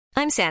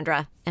I'm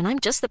Sandra, and I'm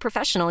just the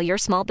professional your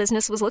small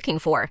business was looking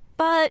for.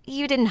 But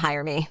you didn't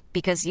hire me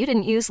because you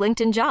didn't use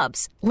LinkedIn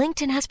Jobs.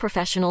 LinkedIn has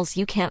professionals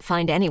you can't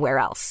find anywhere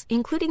else,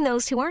 including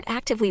those who aren't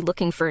actively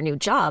looking for a new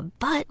job,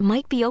 but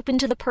might be open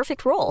to the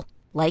perfect role,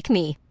 like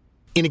me.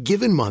 In a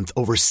given month,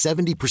 over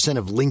 70%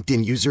 of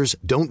LinkedIn users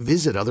don't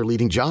visit other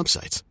leading job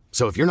sites.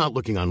 So if you're not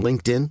looking on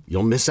LinkedIn,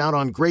 you'll miss out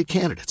on great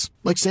candidates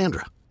like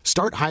Sandra.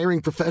 Start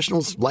hiring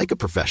professionals like a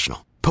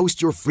professional.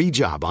 Post your free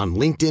job on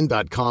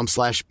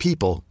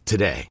linkedin.com/people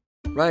today.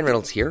 Ryan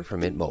Reynolds here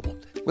from Mint Mobile.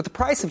 With the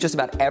price of just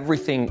about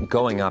everything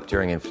going up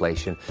during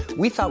inflation,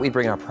 we thought we'd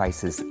bring our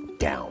prices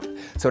down.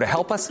 So to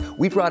help us,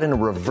 we brought in a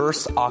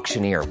reverse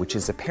auctioneer, which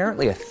is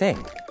apparently a thing.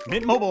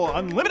 Mint Mobile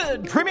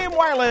Unlimited Premium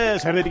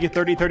Wireless. How to get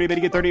 30, 30, bit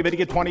to get 30, bit to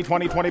get 20,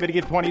 20, 20, bit to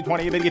get 20,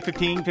 20, bit to get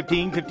 15,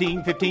 15,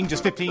 15, 15,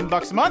 just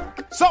 $15 a month?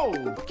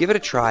 Sold! Give it a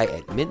try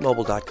at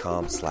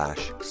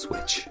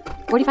mintmobile.com/switch.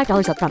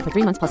 $45 up front for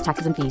 3 months plus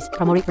taxes and fees.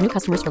 Promo rate for new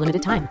customers for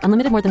limited time.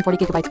 Unlimited more than 40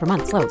 gigabytes per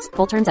month. Slows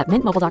full terms at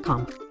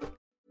mintmobile.com.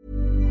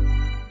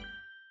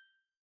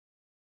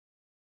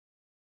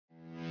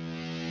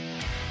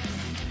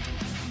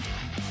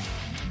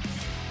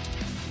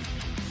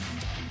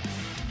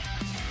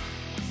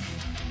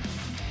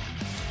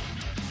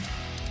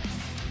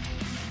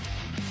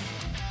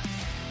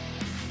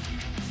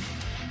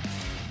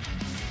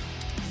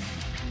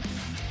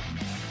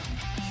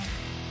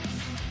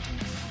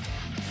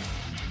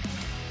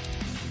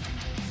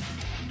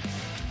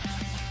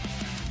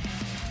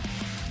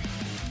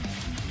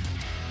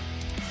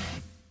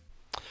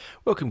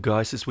 Welcome,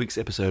 guys. This week's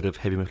episode of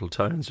Heavy Metal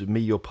Tones with me,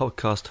 your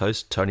podcast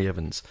host, Tony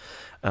Evans.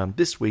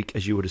 This week,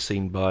 as you would have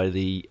seen by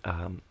the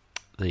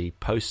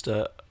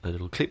poster, the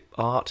little clip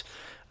art,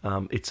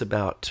 it's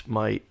about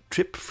my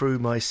trip through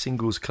my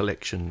singles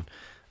collection.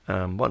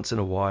 Once in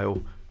a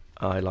while,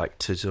 I like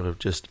to sort of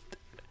just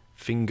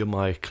finger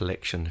my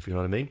collection, if you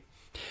know what I mean,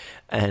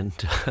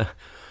 and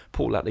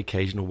pull out the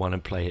occasional one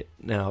and play it.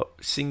 Now,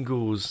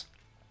 singles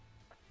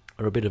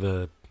are a bit of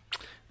a...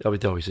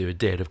 obviously they're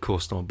dead, of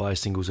course, no one buys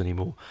singles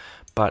anymore,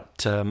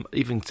 but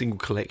even single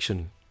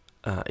collection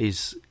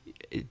is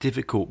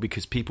difficult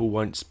because people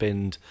won't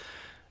spend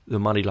the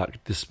money.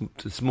 Like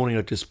this morning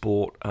I just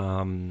bought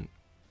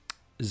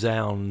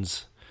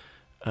Zounds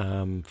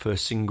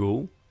first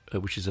single,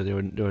 which is they're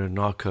a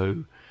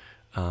narco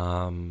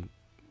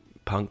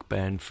punk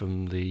band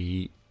from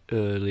the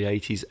early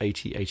 80s,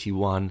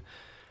 81,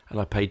 and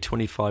I paid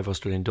 25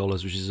 Australian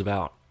dollars, which is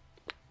about,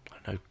 I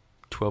don't know,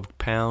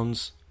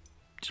 £12,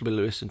 just a bit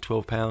less than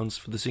 £12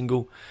 for the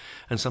single,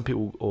 and some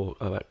people, or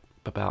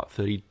about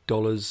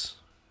 $30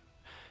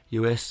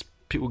 US,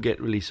 people get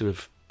really sort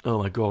of, oh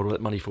my god, all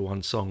that money for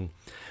one song.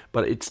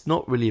 But it's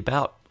not really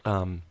about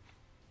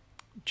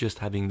just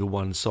having the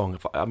one song.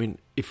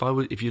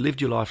 If you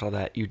lived your life like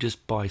that, you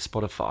just buy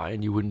Spotify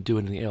and you wouldn't do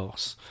anything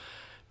else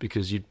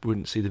because you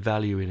wouldn't see the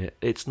value in it.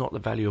 It's not the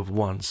value of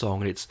one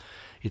song. It's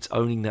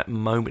owning that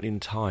moment in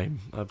time.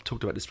 I've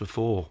talked about this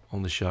before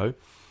on the show.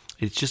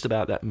 It's just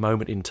about that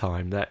moment in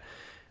time, that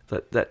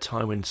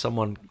time when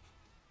someone,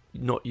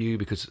 not you,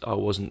 because I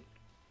was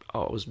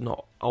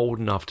not old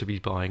enough to be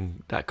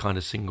buying that kind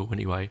of single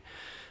anyway.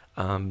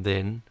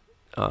 Then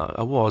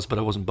I was, but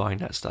I wasn't buying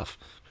that stuff.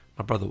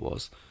 My brother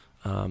was,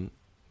 and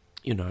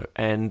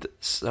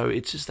so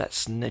it's just that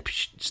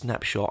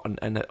snapshot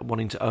and that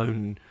wanting to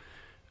own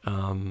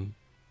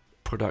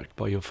product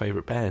by your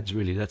favourite bands.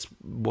 Really, that's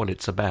what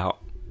it's about.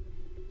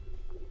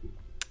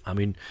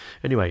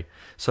 Anyway,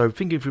 so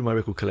thinking through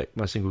my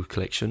single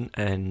collection,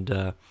 and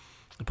I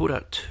pulled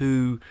out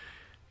two.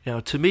 Now,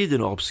 to me, they're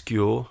not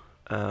obscure.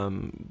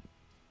 To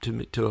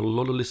a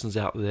lot of listeners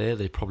out there,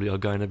 they probably are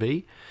going to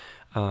be,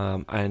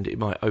 and it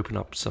might open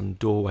up some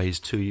doorways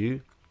to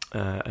you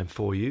and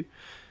for you.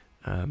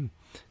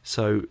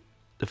 So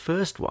the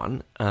first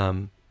one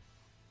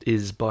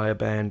is by a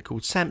band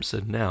called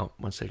Samson. Now,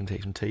 1 second,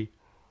 take some tea.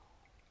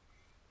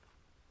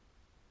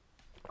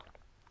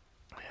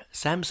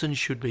 Samson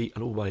should be,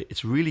 and wait,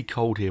 it's really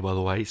cold here, by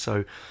the way,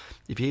 so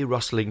if you hear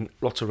rustling,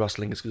 lots of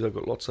rustling, it's because I've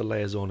got lots of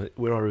layers on it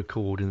where I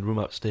record in the room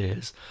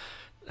upstairs.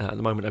 At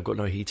the moment I've got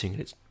no heating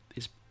and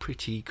it's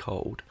pretty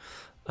cold.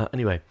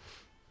 Anyway,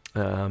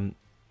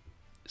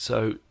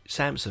 so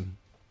Samson,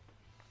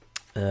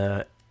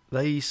 they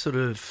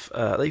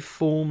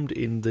formed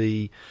in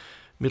the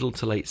middle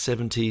to late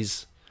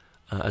 70s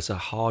as a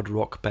hard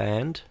rock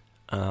band,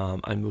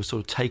 and were sort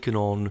of taken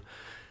on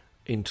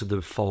into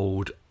the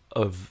fold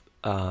of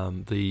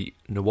the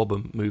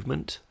Nawabum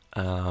movement.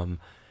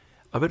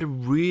 I read a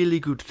really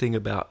good thing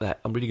about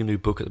that. I'm reading a new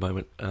book at the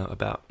moment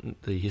about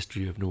the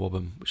history of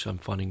Nawabum, which I'm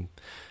finding.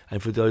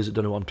 And for those that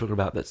don't know what I'm talking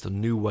about, that's the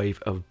new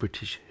wave of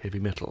British heavy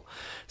metal.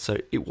 So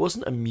it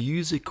wasn't a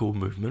musical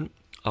movement,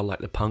 unlike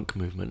the punk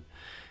movement.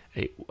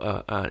 It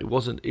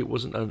wasn't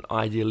an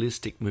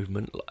idealistic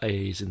movement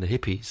as in the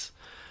hippies.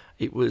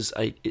 It was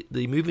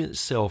the movement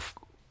itself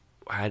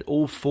had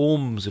all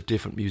forms of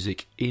different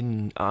music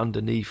in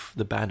underneath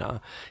the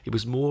banner. It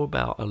was more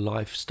about a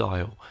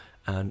lifestyle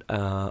and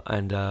a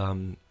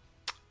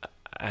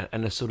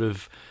sort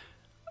of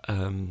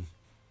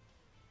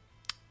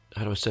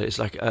how do I say it? It's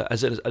like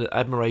as an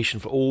admiration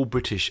for all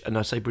British, and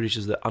I say British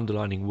as the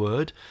underlining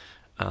word,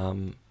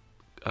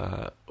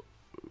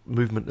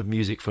 movement of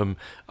music from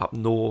up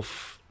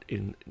north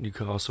in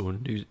Newcastle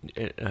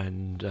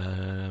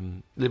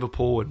and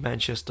Liverpool and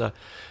Manchester,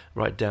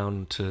 right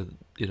down to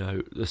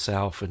the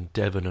south and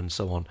Devon and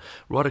so on,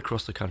 right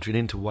across the country and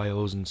into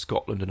Wales and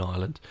Scotland and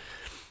Ireland.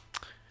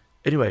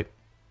 Anyway,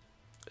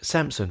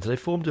 Samson. So they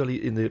formed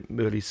in the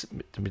early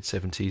to mid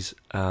 70s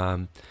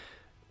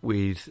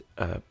with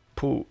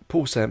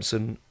Paul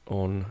Sampson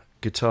on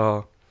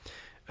guitar,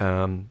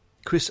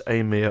 Chris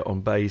Amir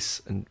on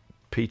bass, and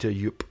Peter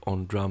Yupp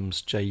on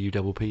drums.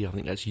 Jupp. I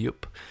think that's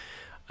Yupp.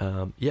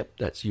 Yep,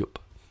 that's Yupp.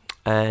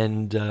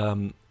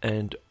 And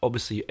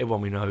obviously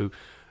everyone we know,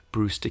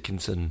 Bruce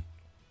Dickinson.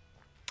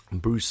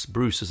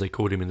 Bruce, as they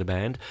called him in the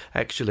band.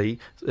 Actually,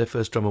 their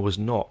first drummer was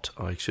not,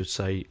 I should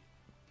say,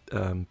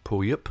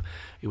 Paul Yupp.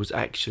 It was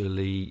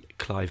actually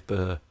Clive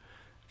Burr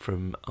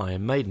from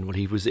Iron Maiden. Well,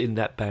 he was in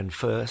that band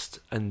first,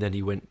 and then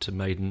he went to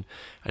Maiden.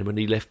 And when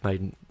he left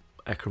Maiden,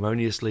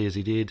 acrimoniously as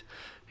he did,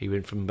 he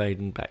went from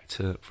Maiden back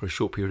for a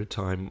short period of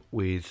time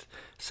with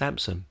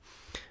Samson.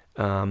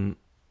 It's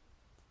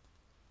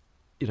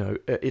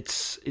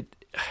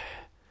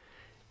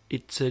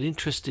an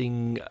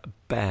interesting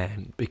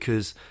band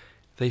because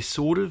they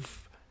sort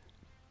of,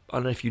 I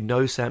don't know if you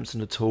know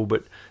Samson at all,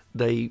 but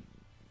they,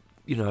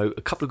 a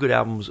couple of good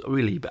albums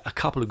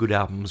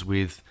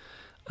with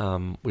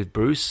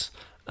Bruce.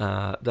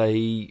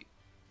 They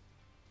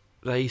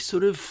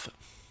sort of,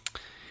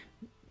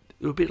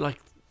 they were a bit like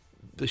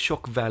the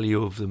shock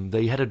value of them.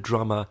 They had a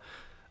drummer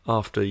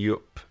after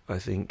Yupp, I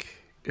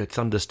think, at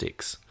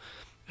Thundersticks,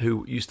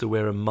 who used to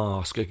wear a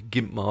mask, a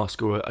gimp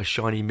mask or a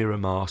shiny mirror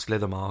mask,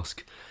 leather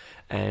mask,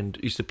 and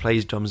used to play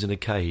his drums in a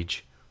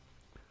cage.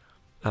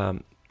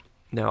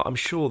 Now, I'm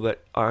sure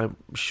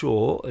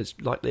it's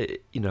like they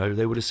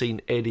would have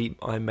seen Eddie,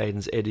 Iron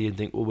Maiden's Eddie, and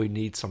think, well, we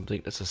need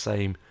something that's the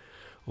same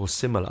or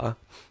similar.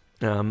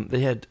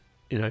 They had,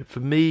 for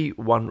me,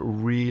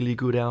 one really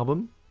good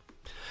album,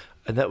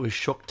 and that was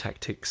Shock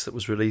Tactics, that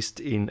was released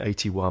in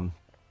 1981.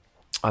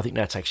 I think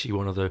that's actually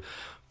one of the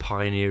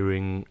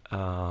pioneering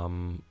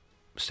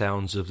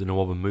sounds of the New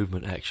Album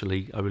movement,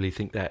 actually. I really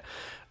think that,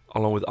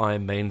 along with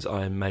Iron Maiden's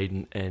Iron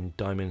Maiden and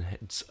Diamond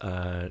Head's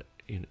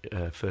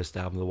first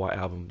album, the White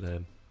Album,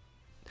 the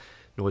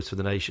Noise for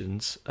the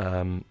Nations.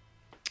 Not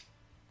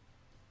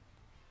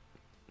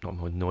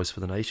Noise for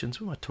the Nations.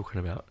 What am I talking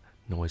about?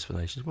 Noise for the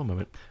Nations. One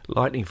moment.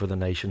 Lightning for the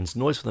Nations.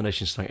 Noise for the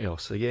Nations. Something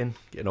else. Again,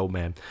 get an old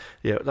man.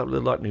 Yeah, the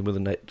Lightning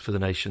for the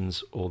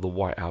Nations, or the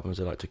White Album, as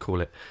I like to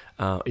call it,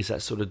 is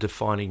that sort of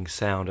defining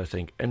sound, I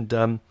think.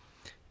 And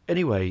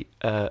anyway,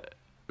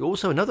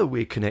 also another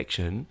weird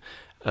connection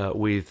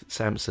with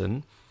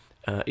Samson.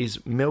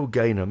 Is Mel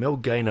Gaynor. Mel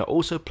Gaynor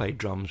also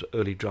played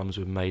early drums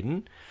with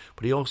Maiden,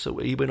 but he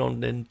went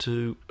on then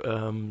to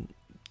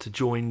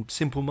join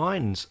Simple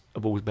Minds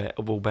of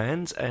all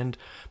bands and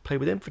play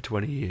with them for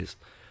 20 years.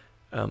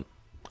 I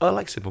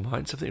like Simple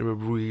Minds. I think they're a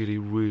really,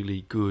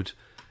 really good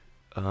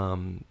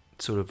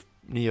sort of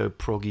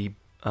neo-proggy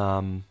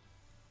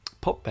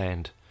pop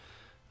band.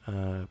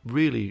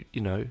 Really,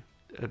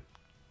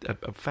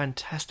 a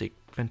fantastic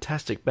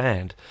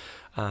band.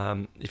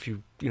 If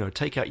you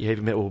take out your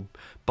heavy metal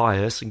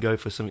bias and go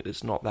for something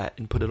that's not that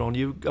and put it on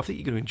you, I think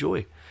you're going to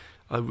enjoy.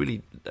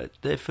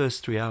 Their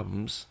first 3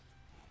 albums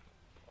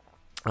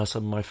are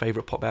some of my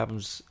favourite pop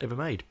albums ever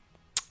made.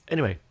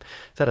 Anyway,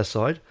 that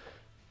aside,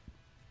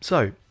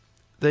 so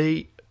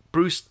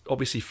Bruce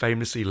obviously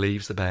famously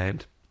leaves the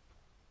band,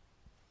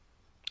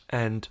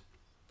 and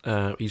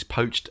he's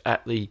poached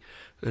at the,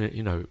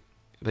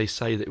 they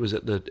say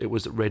that it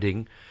was at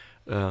Reading.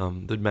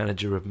 The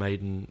manager of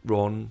Maiden,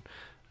 Ron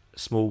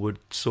Smallwood,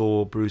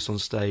 saw Bruce on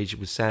stage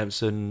with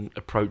Samson,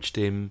 approached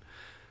him.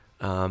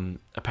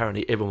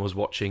 Apparently everyone was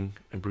watching,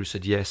 and Bruce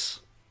said yes.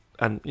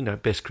 And,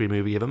 best career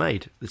movie ever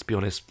made. Let's be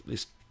honest.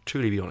 Let's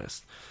truly be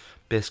honest.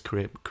 Best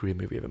career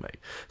movie ever made.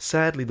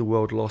 Sadly, the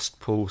world lost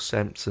Paul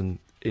Sampson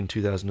in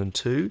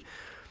 2002,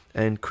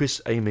 and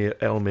Chris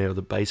Elmere,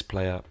 the bass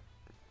player,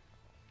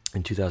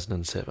 in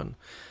 2007.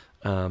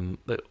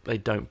 They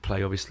don't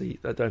play, obviously.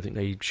 I don't think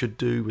they should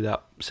do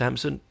without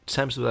Samson.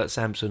 Samson without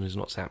Samson is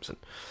not Samson.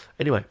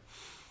 Anyway,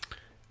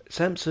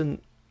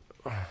 Samson,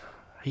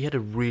 he had a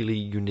really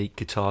unique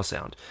guitar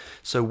sound.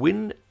 So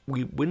when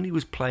he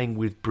was playing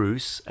with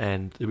Bruce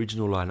and the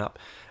original lineup,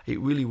 it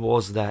really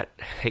was that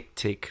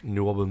hectic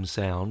New Album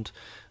sound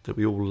that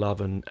we all love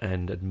and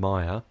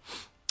admire.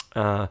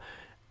 But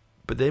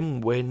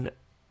then when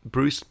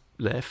Bruce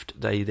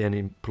left, they then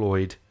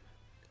employed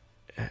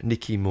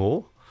Nicky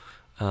Moore,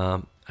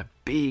 a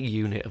big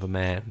unit of a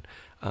man,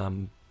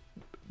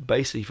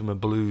 basically from a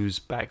blues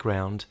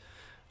background,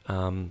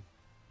 and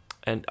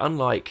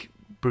unlike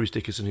Bruce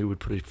Dickinson, who would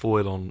put a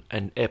foil on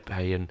and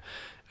épée and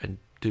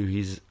do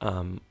his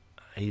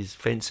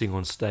fencing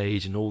on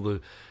stage and all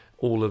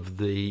of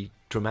the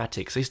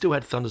dramatics, they still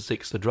had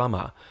Thundersticks, the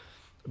drummer,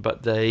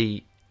 but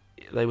they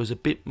was a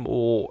bit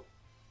more,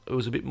 it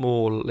was a bit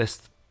more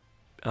less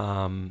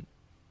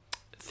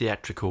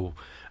theatrical.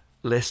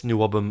 less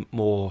new album,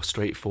 more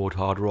straightforward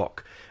hard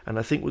rock. And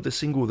I think with the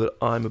single that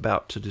I'm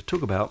about to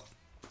talk about,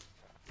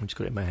 I've just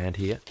got it in my hand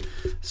here,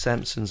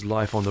 Samson's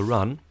Life on the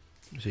Run.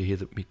 So you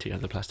hear me take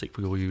out the plastic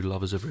for all you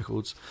lovers of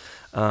records.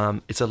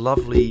 It's a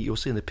lovely, you'll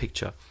see in the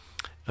picture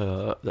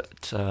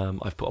that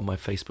I've put on my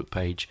Facebook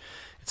page.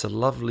 It's a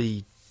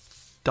lovely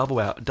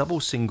double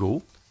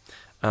single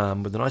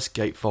with a nice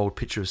gatefold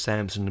picture of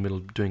Samson in the middle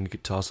doing a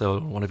guitar solo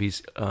on one of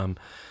his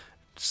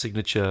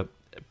signature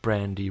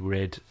brandy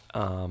red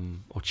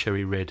or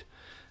cherry red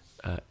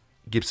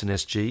Gibson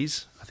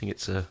SGs. I think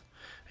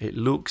it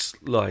looks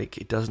like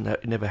it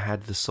never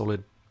had the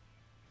solid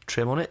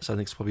trem on it, so I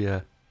think it's probably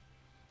a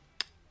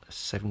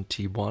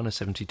 71, a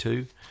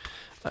 72.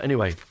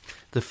 Anyway,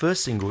 the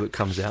first single that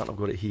comes out, I've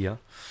got it here,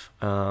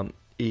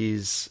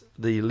 is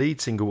the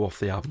lead single off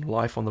the album,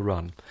 Life on the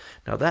Run.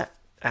 Now that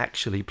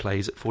actually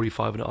plays at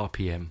 45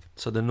 RPM,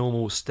 so the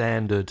normal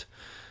standard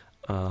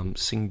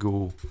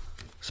single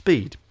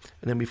speed.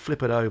 And then we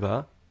flip it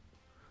over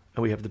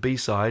and we have the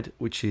B-side,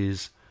 which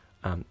is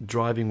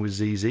Driving with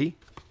ZZ,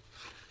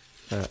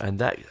 and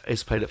that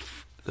is played at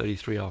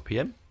 33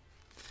 RPM.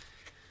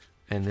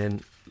 And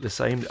then the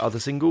same other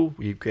single,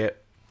 you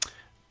get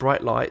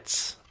Bright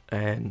Lights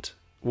and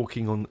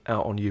Walking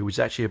Out on You, which is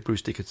actually a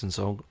Bruce Dickinson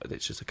song.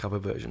 It's just a cover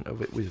version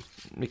of it with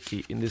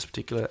Mickey in this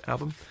particular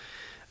album.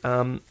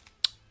 And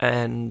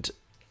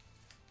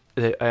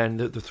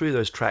the three of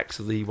those tracks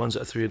are the ones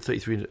that are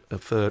 33 and a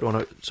third. Oh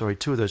no, sorry,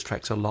 two of those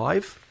tracks are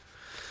live.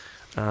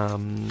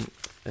 And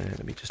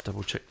let me just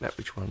double check that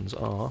which ones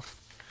are.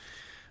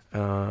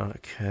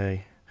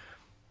 Okay.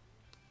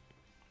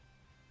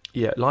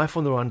 Yeah, Life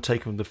on the Run,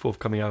 taken from the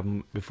forthcoming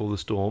album Before the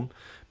Storm,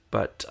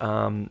 but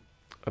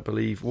I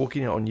believe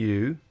Walking Out on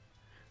You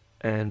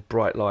and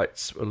Bright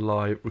Lights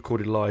are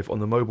recorded live on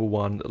the Mobile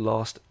One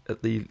last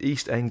at the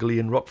East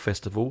Anglian Rock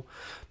Festival,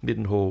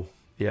 Middenhall.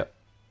 Yeah.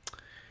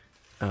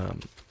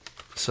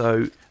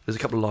 So there's a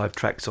couple of live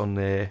tracks on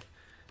there,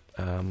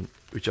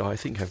 which I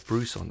think have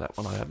Bruce on that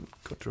one. I haven't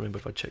got to remember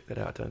if I checked that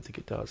out. I don't think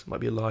it does. It might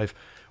be a live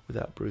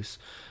without Bruce.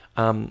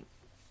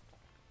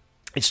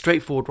 It's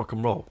straightforward rock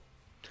and roll.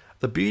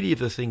 The beauty of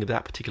the thing of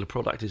that particular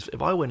product is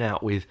if I went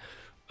out with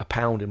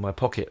 £1 in my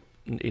pocket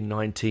in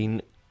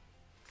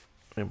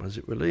when was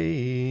it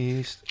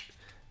released?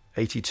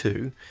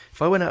 82.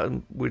 If I went out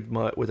with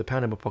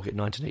 £1 in my pocket in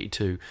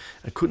 1982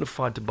 and couldn't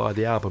afford to buy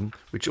the album,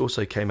 which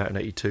also came out in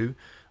 82,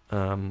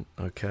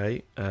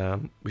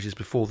 which is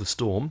Before the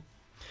Storm,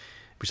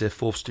 which is their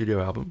fourth studio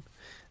album,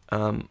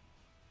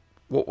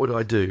 what would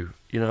I do?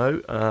 You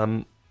know,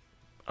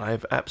 I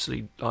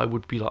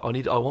would be like,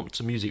 I want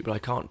some music, but I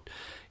can't.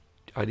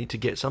 I need to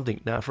get something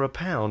now for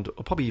 £1,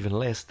 or probably even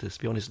less. To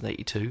be honest, in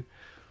 '82,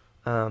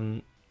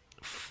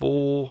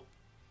 4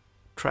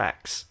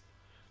 tracks,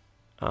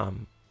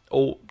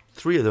 all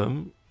 3 of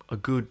them a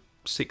good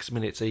 6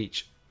 minutes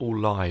each, all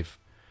live.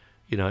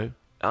 You know,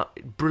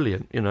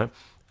 brilliant. You know,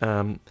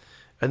 and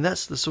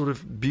that's the sort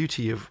of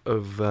beauty of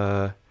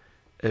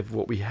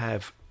what we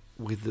have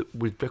with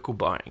record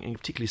buying, and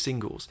particularly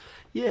singles.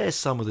 Yes,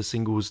 some of the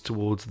singles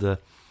towards the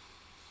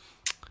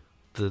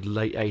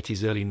late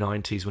 80s, early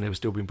 90s, when they were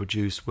still being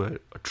produced, were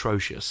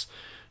atrocious.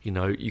 You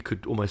know, you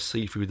could almost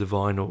see through the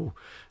vinyl.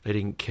 They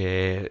didn't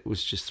care. It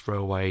was just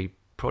throwaway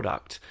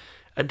product.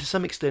 And to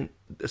some extent,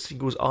 the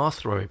singles are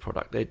throwaway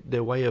product.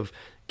 Their way of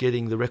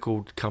getting the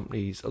record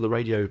companies or the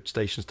radio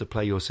stations to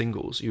play your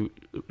singles, your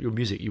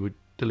music, you would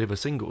deliver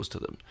singles to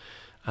them,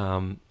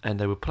 and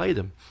they would play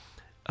them.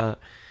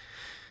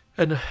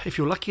 And if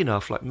you're lucky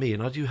enough, like me,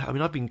 and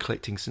I've been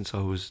collecting since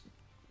I was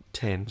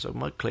 10, so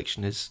my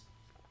collection is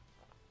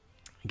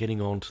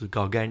getting on to the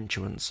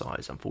gargantuan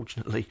size,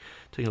 unfortunately,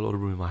 taking a lot of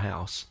room in my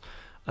house.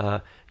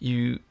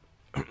 You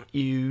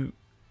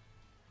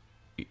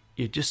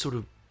just sort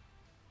of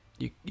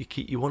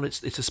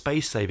it's a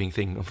space saving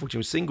thing. Unfortunately,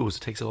 with singles,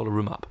 it takes a lot of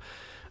room up.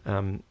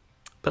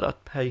 But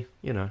hey,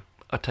 you know,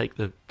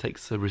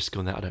 takes the risk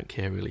on that. I don't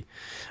care really.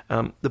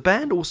 The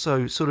band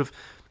also sort of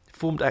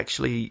formed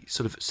actually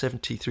sort of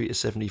 73 to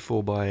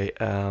 74 by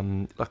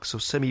like a sort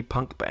of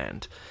semi-punk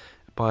band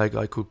by a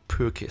guy called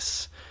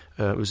Purkis.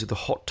 It was the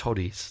Hot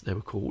Toddies, they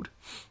were called.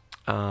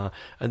 And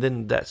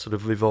then that sort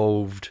of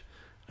evolved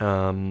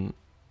and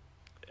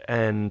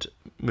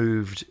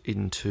moved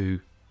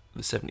into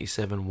the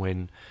 77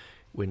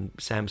 when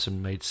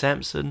Samson made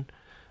Samson,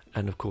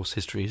 and of course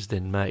history is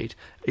then made.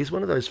 It's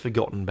one of those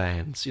forgotten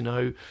bands, you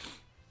know,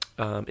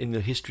 in the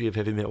history of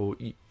heavy metal.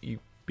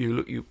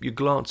 You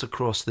glance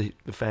across the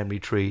family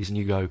trees and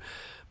you go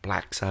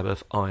Black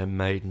Sabbath, Iron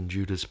Maiden,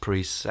 Judas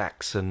Priest,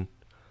 Saxon,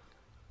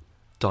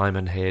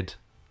 Diamond Head,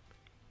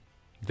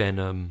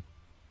 Venom.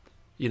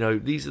 You know,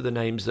 these are the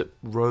names that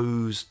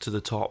rose to the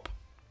top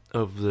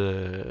of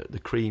the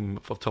cream,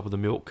 off top of the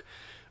milk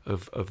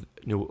of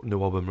new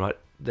album, right?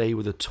 They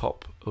were the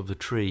top of the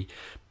tree.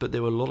 But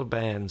there were a lot of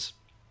bands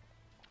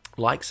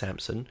like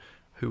Samson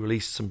who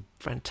released some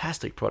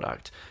fantastic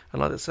product.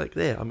 And like I said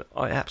there,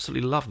 I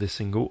absolutely love this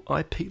single.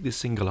 I picked this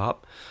single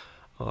up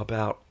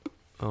about,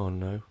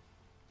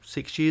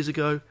 6 years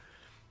ago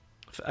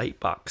for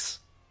 $8.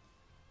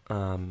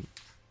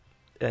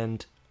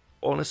 And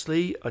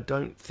honestly, I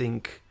don't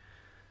think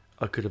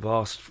I could have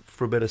asked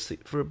for a better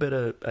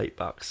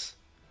 $8.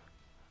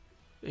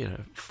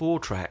 4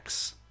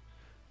 tracks,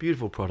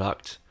 beautiful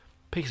product,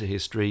 piece of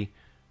history,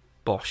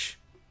 Bosch.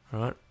 All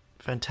right,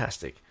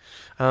 fantastic.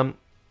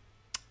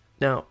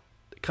 Now,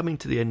 coming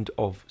to the end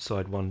of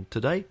side 1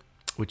 today,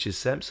 which is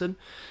Samson,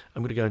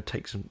 I'm going to go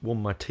and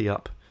warm my tea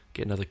up,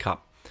 get another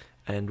cup,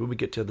 and when we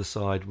get to the other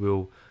side,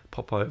 we'll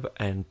pop over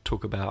and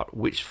talk about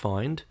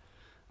Witchfind,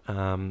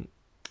 and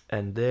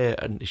their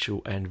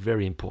initial and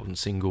very important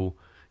single,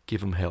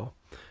 Give 'Em Hell.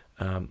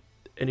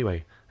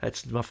 Anyway,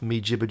 that's enough of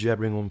me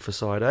jibber-jabbering on for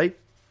side A,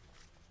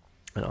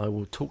 and I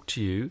will talk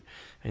to you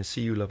and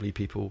see you lovely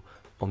people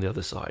on the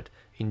other side.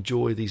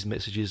 Enjoy these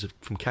messages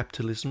from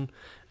capitalism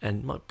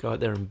and might go out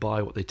there and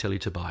buy what they tell you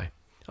to buy.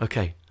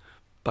 Okay,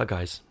 bye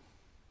guys.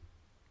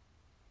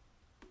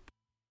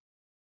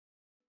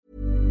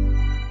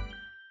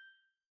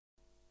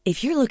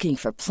 If you're looking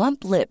for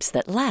plump lips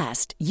that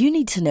last, you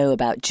need to know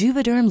about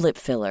Juvederm lip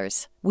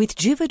fillers. With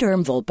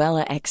Juvederm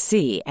Volbella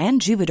XC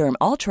and Juvederm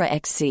Ultra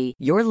XC,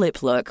 your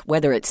lip look,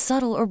 whether it's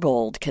subtle or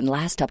bold, can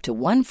last up to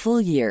 1 full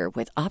year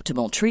with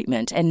optimal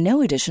treatment and no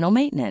additional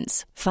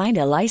maintenance. Find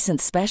a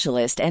licensed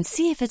specialist and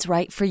see if it's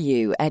right for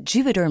you at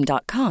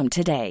Juvederm.com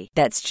today.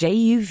 That's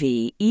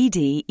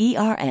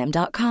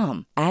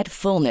JUVEDERM.com. Add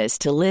fullness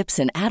to lips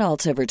in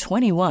adults over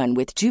 21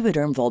 with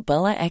Juvederm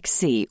Volbella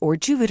XC or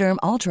Juvederm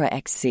Ultra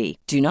XC.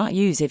 Do not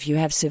use if you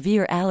have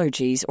severe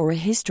allergies or a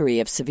history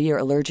of severe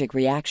allergic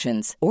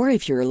reactions, or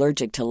if you're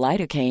allergic to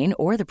lidocaine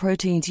or the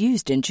proteins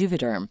used in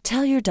Juvederm.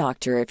 Tell your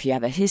doctor if you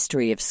have a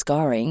history of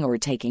scarring or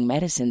taking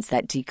medicines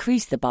that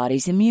decrease the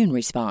body's immune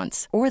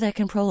response or that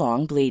can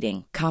prolong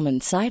bleeding. Common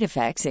side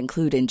effects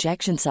include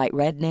injection site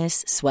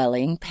redness,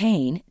 swelling,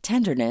 pain,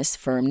 tenderness,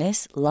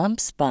 firmness,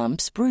 lumps,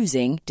 bumps,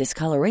 bruising,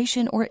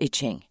 discoloration, or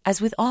itching. As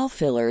with all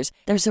fillers,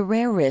 there's a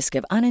rare risk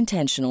of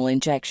unintentional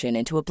injection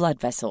into a blood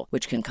vessel,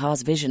 which can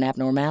cause vision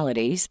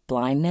abnormalities,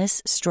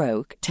 blindness,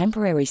 stroke,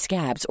 temporary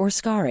scabs, or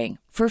scarring.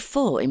 For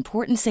full,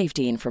 important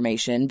safety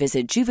information,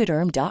 visit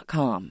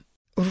Juvederm.com.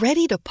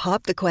 Ready to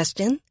pop the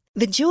question?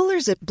 The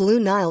jewelers at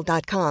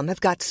BlueNile.com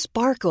have got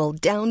sparkle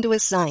down to a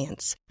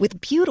science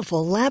with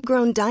beautiful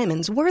lab-grown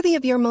diamonds worthy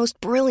of your most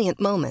brilliant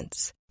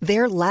moments.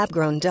 Their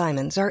lab-grown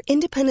diamonds are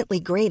independently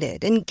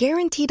graded and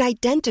guaranteed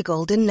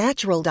identical to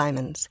natural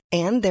diamonds,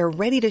 and they're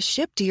ready to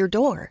ship to your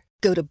door.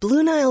 Go to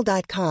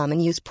BlueNile.com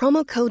and use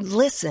promo code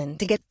LISTEN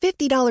to get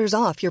 $50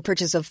 off your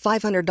purchase of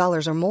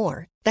 $500 or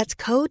more. That's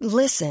code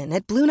LISTEN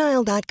at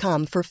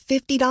BlueNile.com for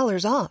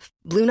 $50 off.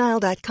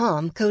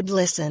 BlueNile.com, code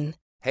LISTEN.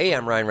 Hey,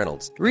 I'm Ryan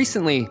Reynolds.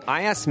 Recently,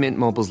 I asked Mint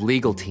Mobile's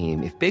legal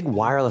team if big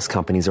wireless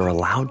companies are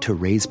allowed to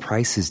raise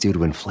prices due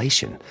to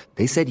inflation.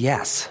 They said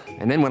yes.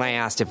 And then when I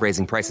asked if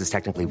raising prices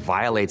technically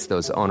violates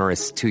those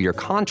onerous 2-year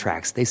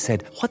contracts, they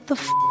said, "What the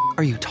f***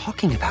 are you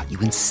talking about, you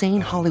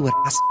insane Hollywood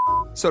ass?"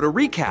 So to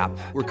recap,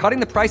 we're cutting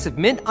the price of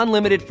Mint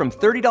Unlimited from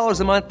 $30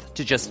 a month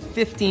to just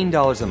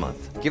 $15 a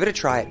month. Give it a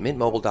try at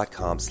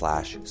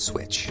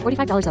mintmobile.com/switch.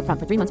 $45 up front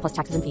for 3 months plus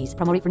taxes and fees.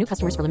 Promo rate for new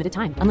customers for limited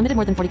time. Unlimited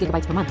more than 40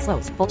 gigabytes per month.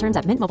 Slows full terms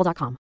at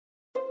mintmobile.com.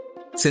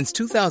 Since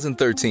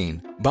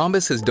 2013,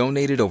 Bombas has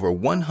donated over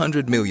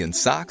 100 million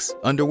socks,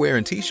 underwear,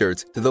 and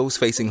T-shirts to those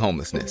facing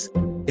homelessness.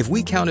 If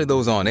we counted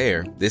those on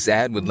air, this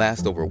ad would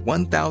last over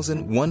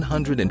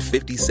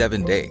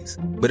 1,157 days.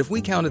 But if we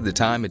counted the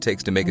time it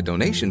takes to make a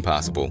donation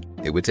possible,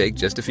 it would take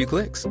just a few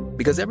clicks.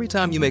 Because every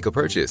time you make a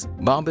purchase,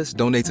 Bombas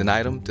donates an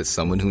item to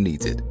someone who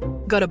needs it.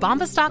 Go to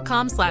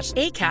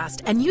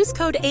bombas.com/ACAST and use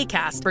code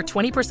ACAST for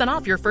 20%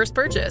 off your first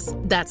purchase.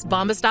 That's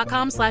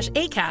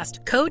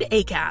bombas.com/ACAST, code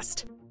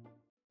ACAST.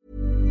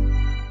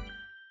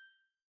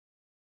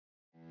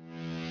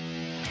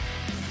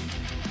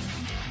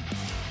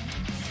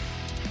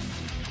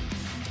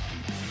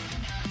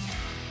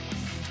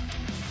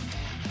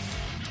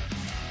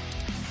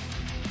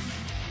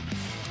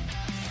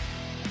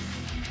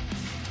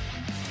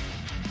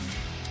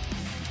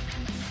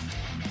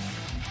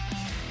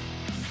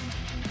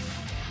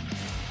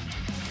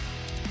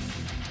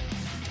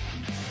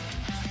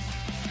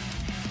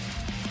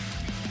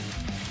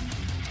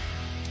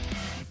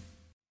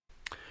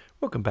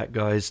 Welcome back,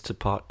 guys, to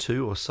part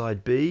 2 or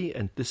side B,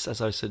 and this, as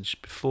I said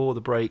before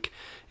the break,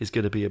 is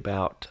going to be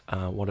about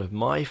one of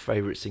my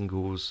favourite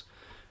singles,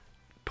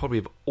 probably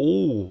of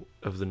all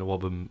of the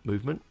Nawabum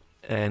movement,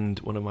 and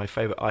one of my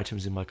favourite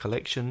items in my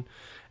collection,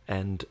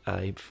 and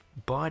a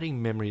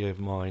abiding memory of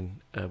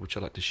mine, which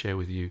I'd like to share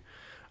with you.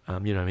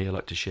 You know me, I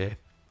like to share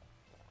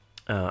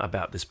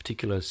about this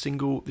particular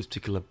single, this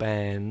particular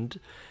band,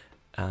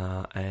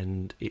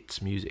 and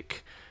its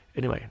music.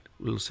 Anyway,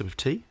 a little sip of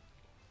tea.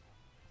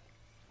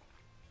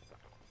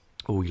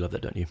 Oh, you love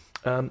that, don't you?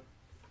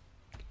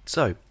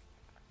 So,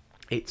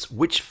 it's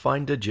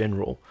Witchfinder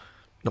General.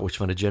 Not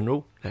Witchfinder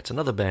General, that's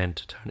another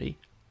band, Tony.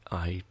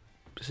 I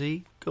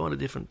see, go on a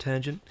different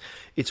tangent.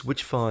 It's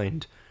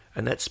Witchfind,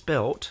 and that's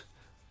spelt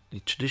the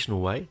traditional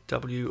way,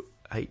 WITCHFYNDE.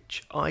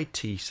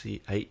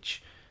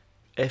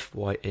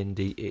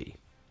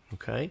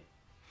 Okay?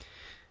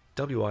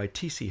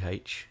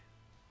 WITCHFYNDE.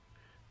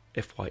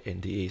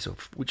 F-Y-N-D-E, so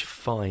Which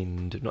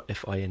Find, not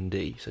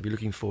F-I-N-D. So if you're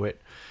looking for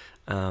it,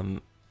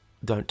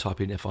 don't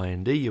type in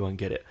F-I-N-D, you won't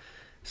get it.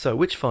 So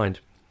Which Find,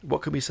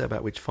 what can we say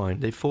about Which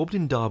Find? They formed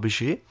in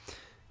Derbyshire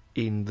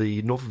in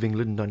the north of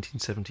England in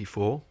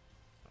 1974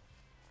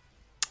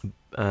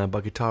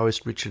 by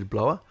guitarist Richard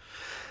Blower.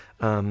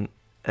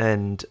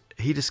 And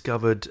he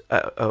discovered,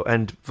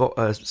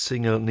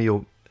 singer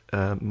Neil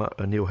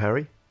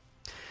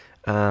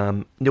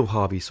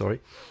Harvey, sorry.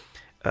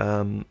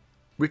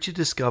 Richard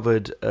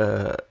discovered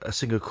a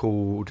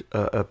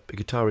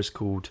guitarist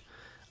called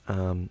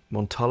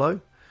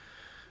Montallo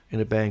in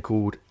a band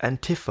called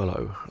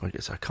Antifolo. I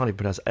guess I can't even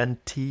pronounce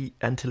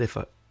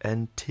Antifo. No,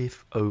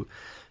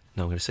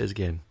 I'm going to say it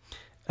again.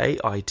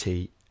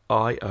 Aitiofel.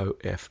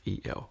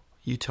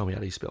 You tell me how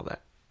do you spell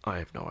that. I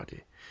have no idea.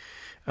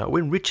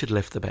 When Richard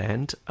left the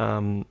band,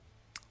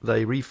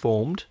 they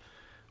reformed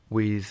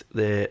with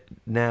their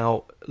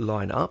now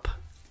line-up,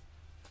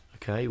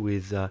 okay,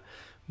 with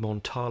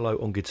Montallo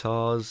on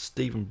guitars,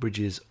 Stephen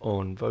Bridges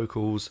on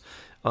vocals,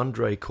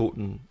 Andrew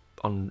Corton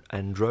on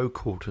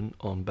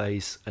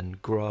bass,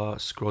 and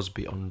Gras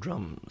Crosby on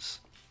drums.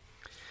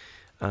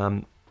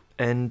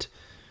 And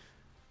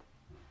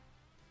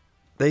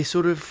they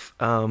sort of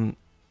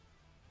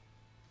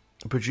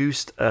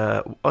produced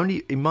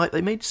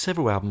they made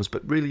several albums,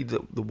 but really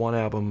the one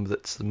album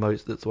that's the one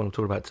I'm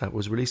talking about tonight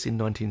was released in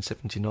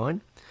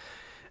 1979,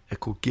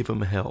 called Give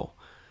 'Em Hell.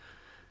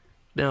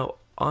 Now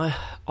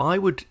I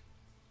would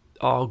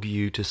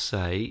argue to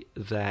say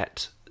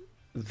that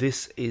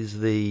this is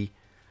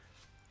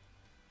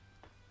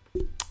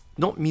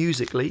not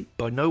musically,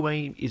 by no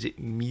way is it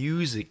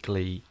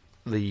musically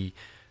the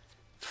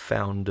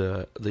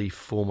beginning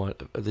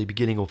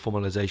or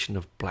formalization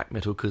of black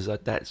metal, because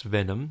that's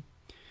Venom.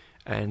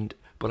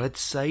 But I'd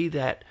say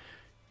that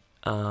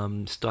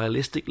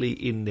stylistically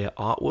in their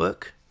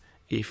artwork,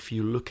 if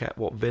you look at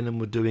what Venom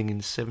were doing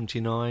in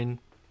 79,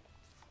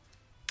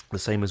 the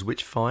same as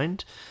Which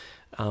Find,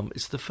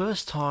 it's the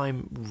first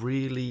time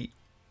really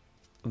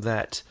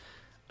that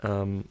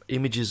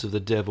images of the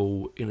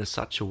devil in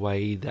such a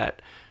way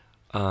that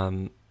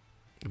the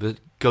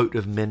Goat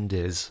of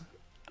Mendes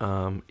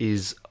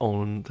is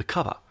on the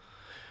cover.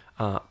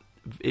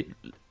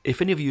 If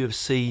any of you have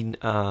seen,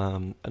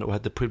 and I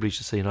had the privilege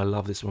to see, and I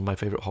love this, one of my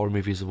favourite horror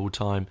movies of all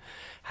time,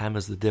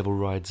 Hammer's The Devil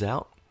Rides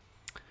Out,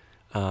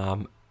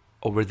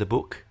 or read the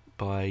book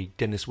by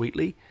Dennis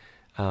Wheatley,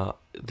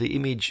 the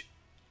image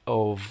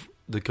of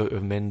the Goat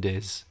of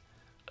Mendes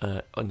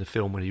on the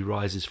film when he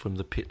rises from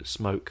the pit of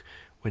smoke,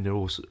 when they're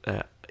all,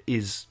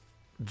 is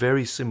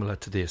very similar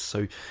to this.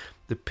 So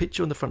the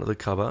picture on the front of the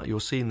cover, you'll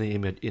see in the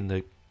image in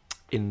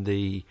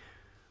the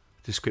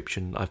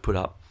description I've put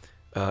up.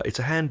 It's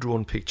a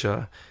hand-drawn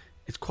picture.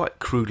 It's quite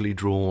crudely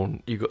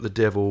drawn. You've got the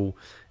devil.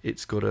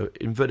 It's got an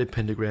inverted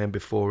pentagram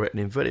before it, an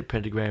inverted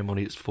pentagram on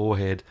its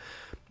forehead,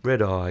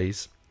 red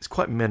eyes. It's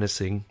quite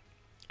menacing,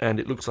 and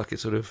it looks like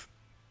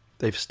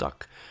they've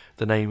stuck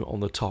the name on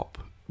the top,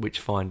 Which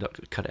Find,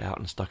 cut it out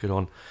and stuck it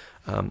on.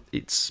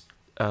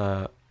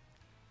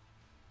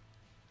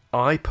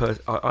 I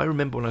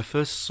remember when I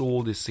first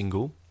saw this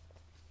single,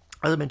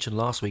 as I mentioned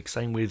last week,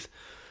 same with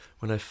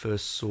when I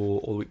first saw,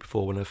 or the week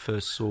before, when I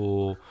first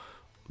saw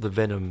the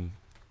Venom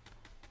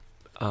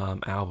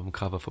album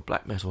cover for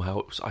black metal,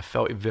 I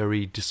felt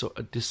very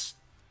disorientated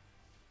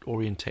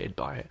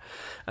by it.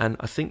 And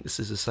I think this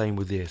is the same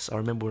with this. I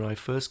remember when I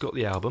first got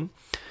the album,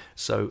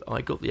 so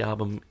I got the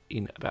album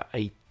in about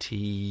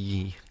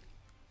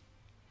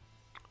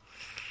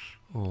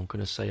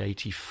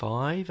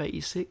 85,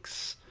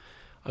 86.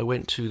 I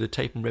went to the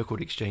Tape and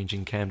Record Exchange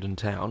in Camden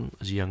Town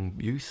as a young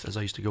youth, as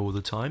I used to go all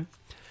the time.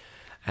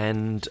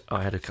 And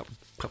I had a couple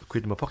of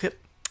quid in my pocket,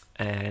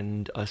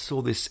 and I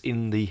saw this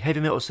in the heavy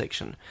metal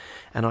section,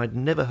 and I'd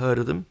never heard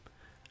of them.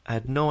 I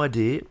had no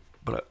idea,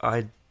 but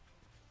I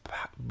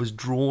was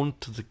drawn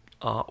to the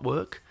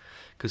artwork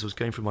because I was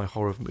going through my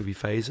horror movie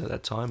phase at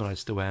that time, and I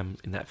still am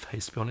in that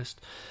phase, to be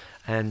honest.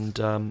 And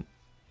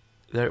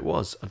there it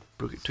was. I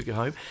took it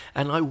home,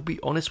 and I will be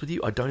honest with you,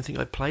 I don't think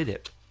I played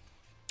it.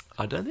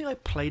 I don't think I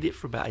played it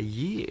for about a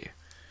year,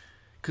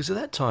 because at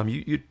that time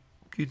you'd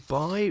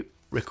buy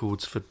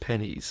records for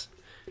pennies,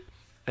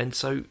 and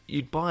so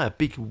you'd buy a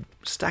big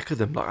stack of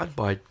them. Like I'd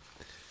buy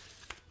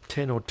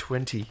 10 or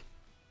 20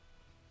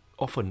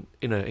 often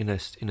in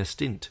a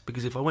stint,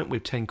 because if I went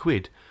with 10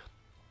 quid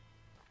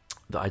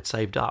that I'd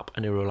saved up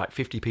and they were like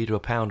 50p to a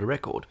pound a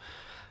record,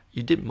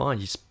 you didn't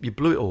mind, you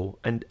blew it all.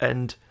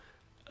 And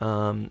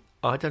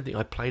I don't think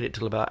I played it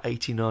till about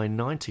 89,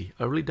 90.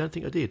 I really don't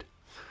think I did,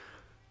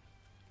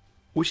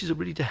 which is a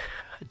really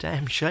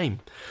damn shame,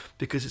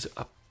 because it's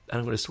and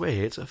I'm going to swear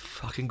here, it's a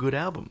fucking good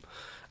album.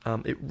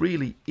 It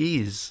really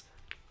is,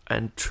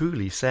 and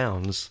truly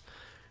sounds,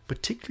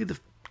 particularly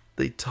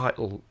the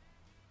title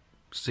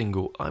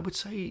single. I would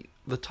say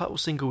the title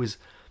single is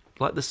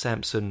like the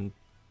Samson,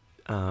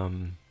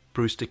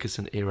 Bruce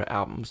Dickinson era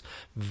albums,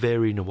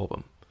 very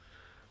Nawabum.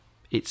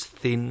 It's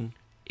thin,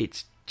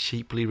 it's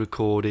cheaply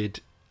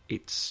recorded,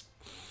 it's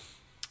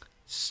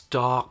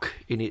stark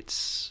in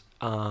its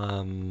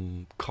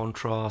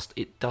contrast.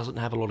 It doesn't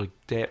have a lot of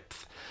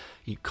depth.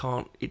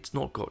 It's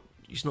not got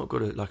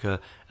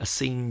a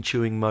scene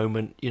chewing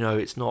moment.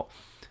 It's not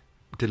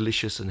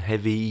delicious and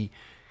heavy.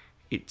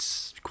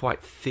 It's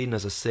quite thin,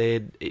 as I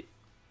said. It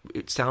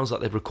sounds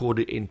like they've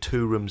recorded it in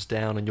 2 rooms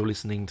down, and you're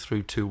listening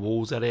through 2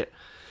 walls at it.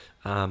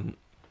 And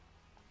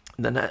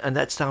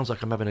that sounds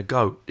like I'm having a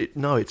go.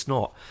 No, it's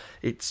not.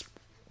 It's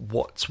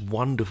what's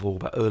wonderful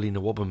about early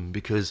Nwabum,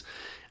 because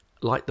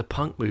like the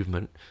punk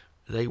movement,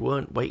 they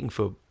weren't waiting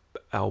for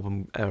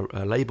album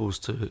labels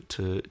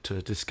to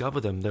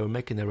discover them. They were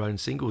making their own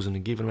singles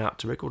and giving them out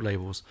to record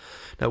labels.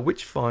 Now,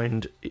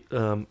 Witchfind,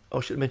 I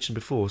should have mentioned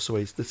before,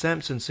 sorry, the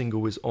Samson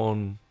single is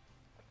on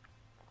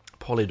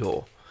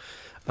Polydor.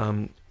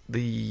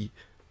 The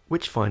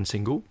Witchfind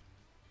single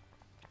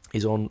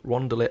is on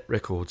Rondelet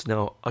Records.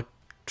 Now, I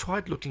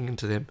tried looking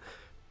into them.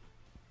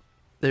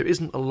 There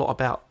isn't a lot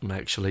about them,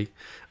 actually.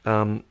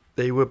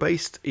 They were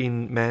based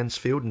in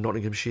Mansfield,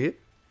 Nottinghamshire.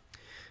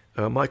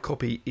 My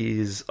copy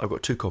is... I've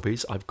got 2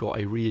 copies. I've got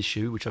a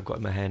reissue, which I've got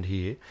in my hand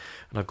here,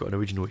 and I've got an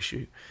original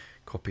issue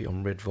copy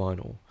on red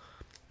vinyl.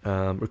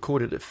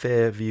 Recorded at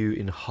Fairview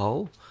in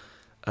Hull.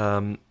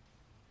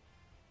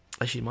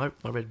 Actually, my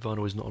red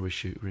vinyl is not a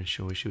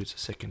original issue. It's a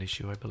second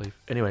issue, I believe.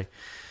 Anyway...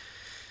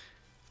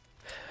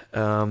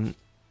 so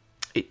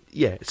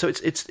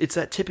it's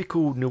that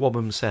typical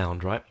Nwabum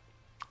sound, right?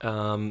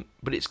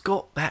 But it's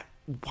got that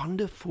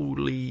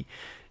wonderfully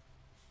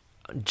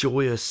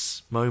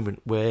joyous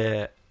moment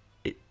where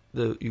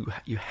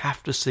you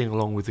have to sing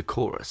along with the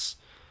chorus.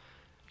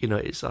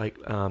 It's like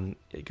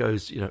it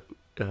goes,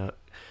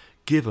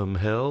 give 'em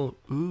hell,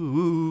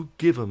 ooh,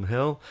 give 'em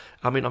hell.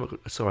 I mean, I'm not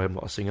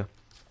a singer.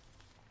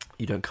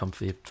 You don't come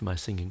for my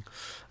singing.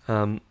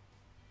 But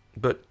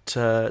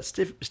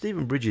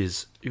Stephen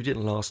Bridges, who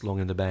didn't last long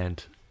in the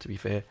band, to be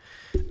fair,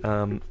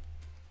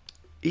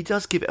 he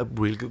does give it a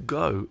really good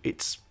go.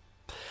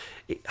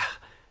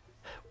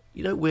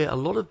 Where a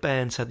lot of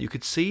bands had, you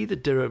could see the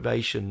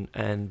derivation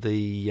and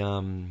the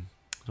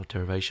not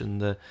derivation,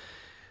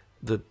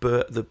 the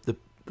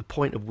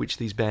point at which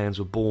these bands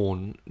were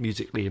born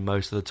musically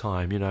most of the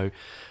time.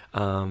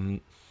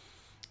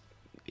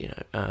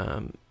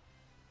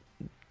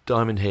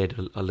 Diamond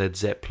Head, a Led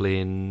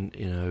Zeppelin,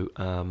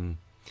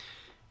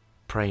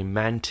 Praying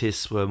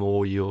Mantis were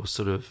more your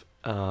sort of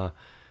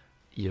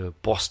your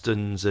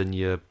Bostons and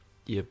your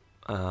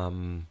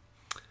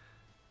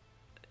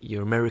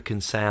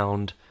American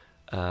sound.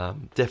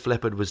 Def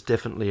Leppard was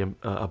definitely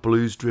a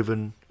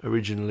blues-driven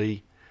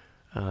originally,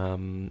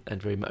 and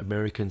very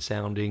American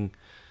sounding.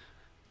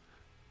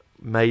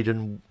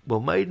 Maiden were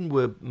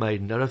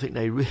Maiden. I don't think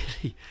they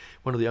really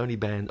one of the only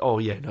bands. Oh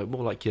yeah, no,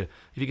 more like if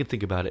you can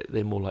think about it,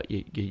 they're more like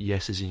your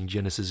Yeses and your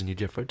Genesis and your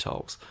Jethro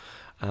Tulls.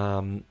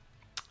 And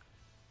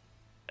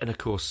of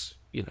course,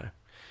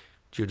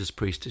 Judas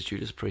Priest is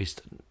Judas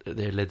Priest.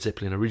 They're Led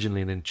Zeppelin originally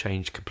and then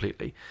changed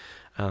completely.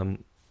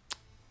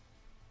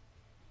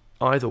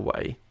 Either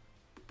way,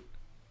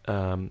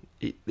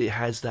 it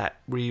has that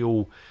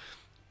real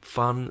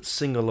fun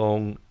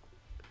sing-along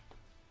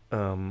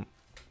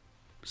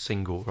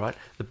single, right?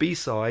 The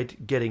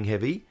B-side, Getting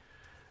Heavy.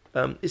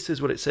 This is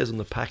what it says on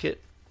the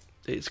packet.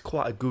 It's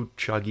quite a good,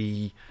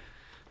 chuggy,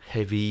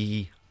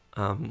 heavy,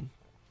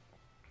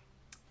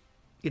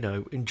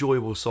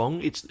 enjoyable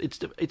song.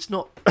 It's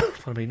not,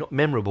 not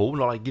memorable,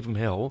 not like Give 'Em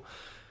Hell,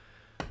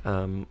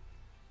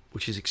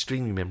 which is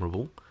extremely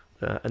memorable,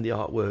 and the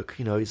artwork,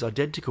 is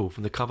identical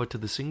from the cover to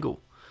the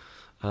single.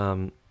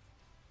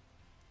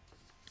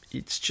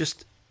 It's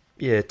just,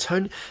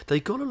 tone. They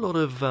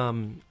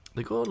came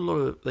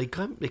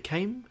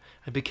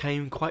and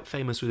became quite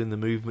famous within the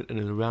movement and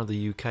around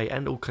the UK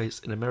and also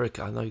in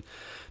America. I know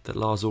that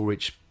Lars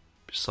Ulrich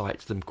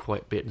cites them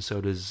quite a bit, and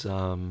so does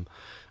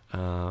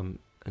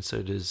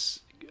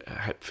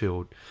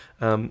Hetfield.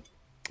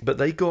 But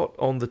they got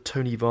on the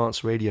Tony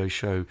Vance radio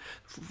show,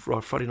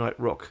 Friday Night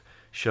Rock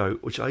show,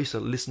 which I used to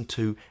listen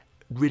to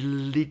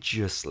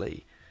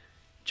religiously.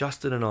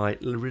 Justin and I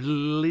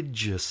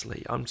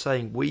religiously. I'm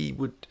saying we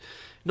would,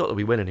 not that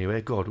we went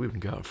anywhere. God, we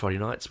wouldn't go out on Friday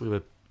nights. We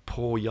were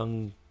poor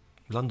young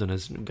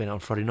Londoners going out on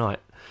Friday night,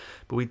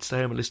 but we'd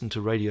stay home and listen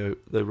to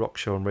the rock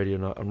show on Radio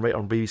Night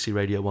on BBC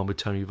Radio 1 with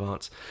Tony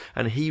Vance,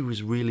 and he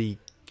really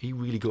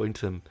got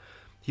into them.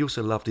 He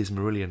also loved his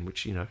Marillion,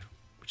 which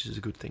is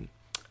a good thing.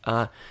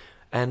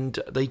 And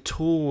they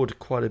toured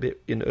quite a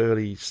bit in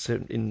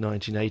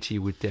 1980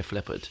 with Def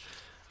Leppard.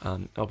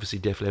 Obviously,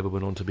 Def Leppard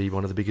went on to be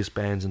one of the biggest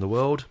bands in the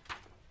world,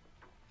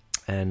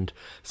 and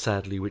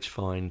sadly,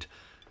 Witchfind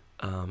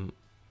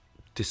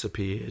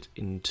disappeared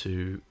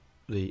into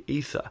the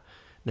ether.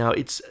 Now,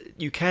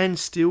 you can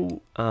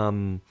still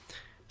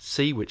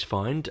see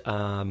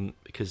Witchfind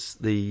because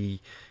the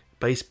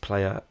bass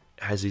player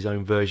has his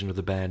own version of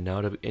the band now.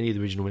 Any of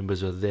the original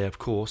members are there, of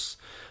course,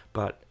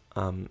 but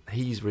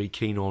he's very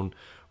keen on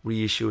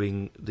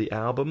reissuing the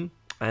album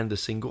and the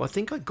single. I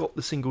think I got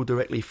the single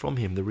directly from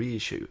him, the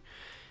reissue.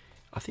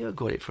 I think I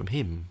got it from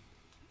him.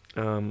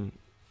 I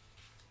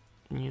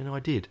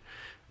did.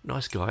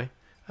 Nice guy.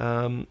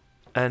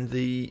 And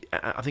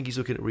I think he's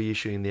looking at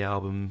reissuing the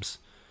albums,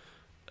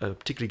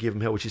 particularly Give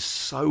 'Em Hell, which is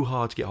so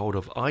hard to get hold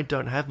of. I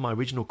don't have my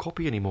original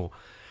copy anymore.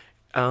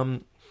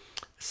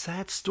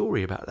 Sad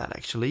story about that,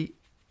 actually.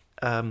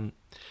 I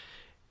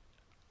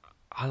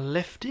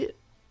left it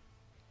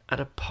at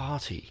a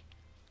party,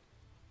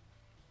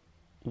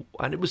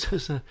 and it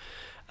was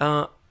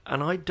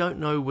and I don't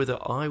know whether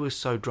I was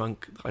so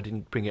drunk that I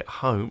didn't bring it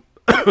home,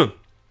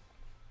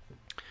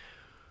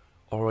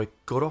 or I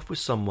got off with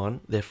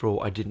someone,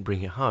 therefore I didn't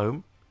bring it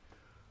home,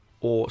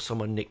 or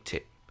someone nicked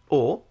it,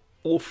 or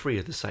all three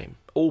are the same.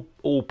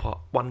 All part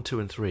 1, 2,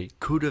 and 3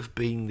 could have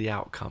been the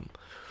outcome.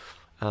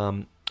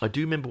 I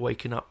do remember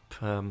waking up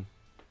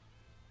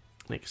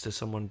next to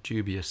someone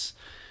dubious.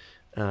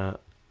 Sorry,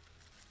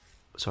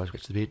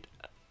 scratch the beard.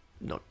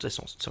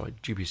 Sorry,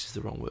 dubious is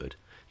the wrong word.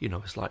 You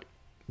know, it's like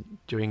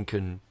drink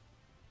and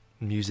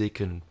music,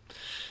 and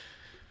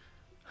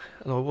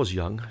I was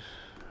young.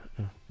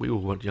 We all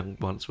were young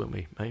once, weren't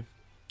we, mate?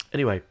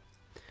 Anyway,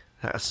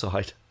 that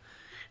aside,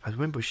 I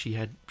remember she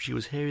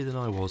was hairier than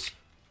I was.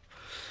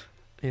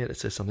 Yeah, that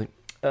says something.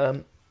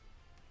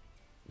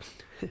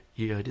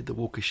 Yeah, I did the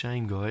walk of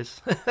shame,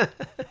 guys.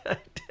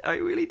 I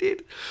really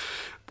did.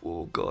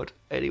 Oh, God.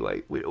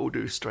 Anyway, we all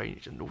do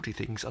strange and naughty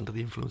things under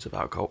the influence of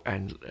alcohol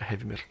and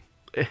heavy metal.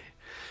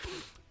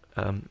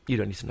 You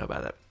don't need to know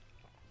about that.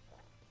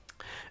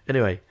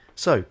 Anyway,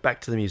 so back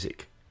to the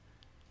music.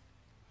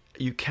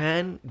 You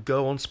can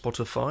go on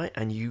Spotify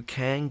and you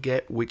can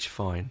get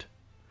Witchfind.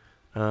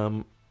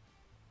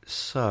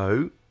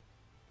 So,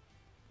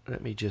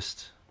 let me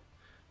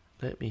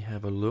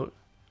have a look.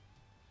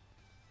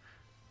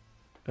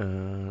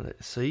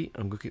 Let's see.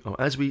 I'm looking. Oh,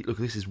 as we look,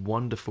 this is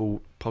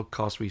wonderful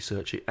podcast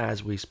research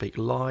as we speak.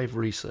 Live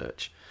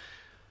research.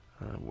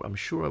 I'm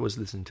sure I was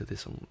listening to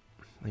this on.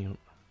 Hang on.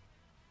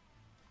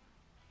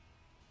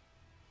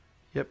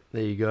 Yep,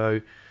 there you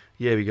go.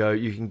 Here we go.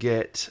 You can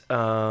get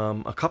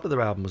a couple of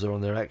their albums are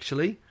on there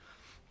actually.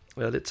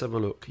 Let's have a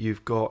look.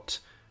 You've got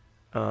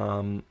Give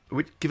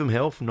 'Em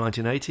Hell from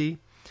 1980.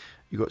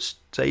 You've got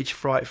Stage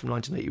Fright from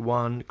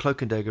 1981.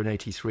 Cloak and Dagger in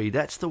 83.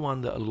 That's the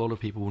one that a lot of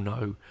people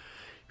know,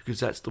 because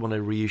that's the one they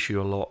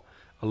reissue a lot.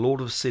 A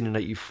Lord of Sin in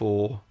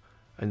 84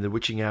 and The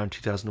Witching Hour in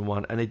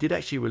 2001. And they did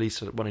actually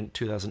release one in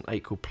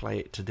 2008 called Play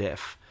It to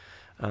Death.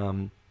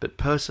 But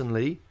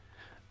personally,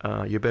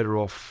 you're better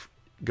off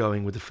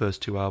going with the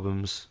first two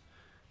albums,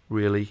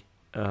 really.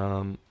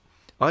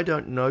 I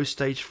don't know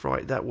Stage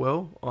Fright that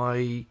well.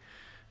 I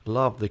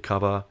love the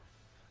cover.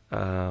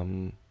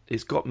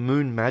 It's got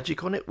Moon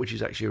Magic on it, which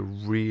is actually a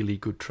really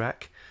good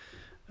track.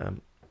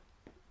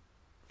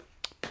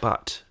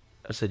 But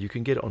as I said, you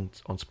can get it on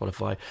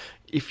Spotify.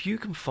 If you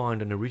can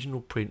find an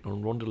original print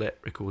on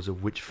Rondelette Records of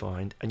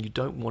Witchfind, and you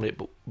don't want it,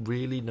 but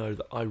really know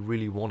that I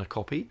really want a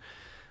copy,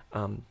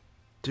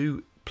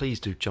 please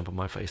do jump on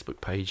my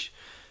Facebook page,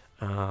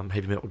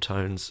 Heavy Metal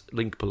Tones,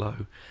 link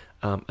below,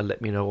 and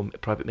let me know, or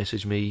private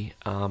message me.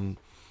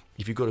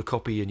 If you've got a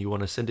copy and you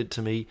want to send it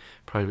to me,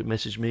 private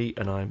message me,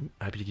 and I'm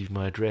happy to give you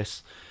my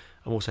address.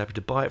 I'm also happy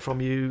to buy it from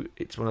you.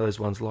 It's one of those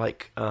ones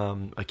like,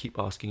 I keep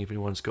asking if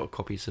anyone's got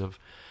copies of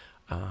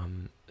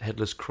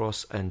Headless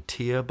Cross and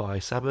Tear by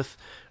Sabbath,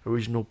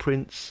 original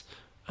prints.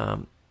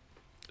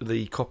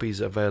 The copies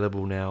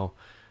available now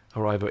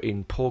are either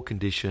in poor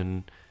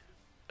condition,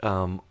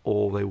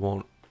 or they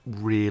want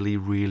really,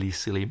 really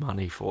silly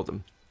money for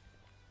them.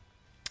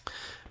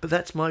 But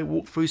that's my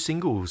walkthrough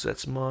singles.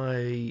 That's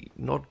my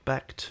nod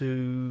back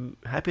to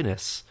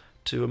happiness,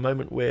 to a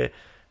moment where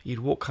you'd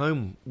walk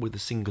home with a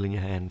single in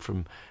your hand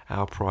from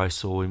Our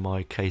Price, or in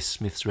my case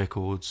Smith's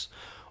Records,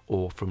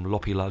 or from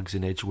Loppy Lugs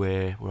in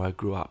Edgware, where I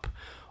grew up,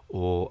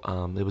 or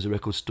there was a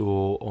record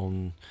store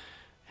on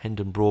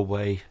Hendon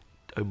Broadway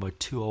owned by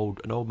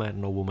an old man and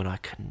an old woman. I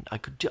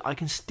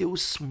can still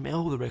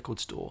smell the record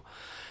store.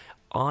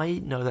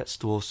 I know that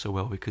store so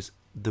well because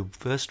the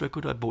first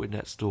record I bought in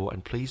that store,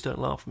 and please don't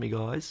laugh at me,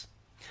 guys,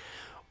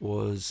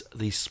 was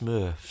the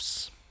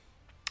Smurfs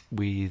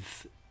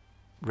with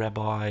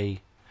Rabbi,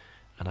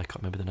 and I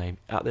can't remember the name.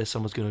 Out there,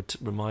 someone's going to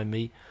remind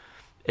me.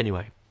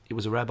 Anyway, it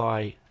was a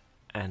Rabbi,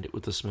 and it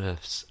was the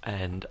Smurfs,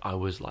 and I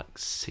was like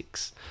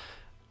 6.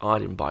 I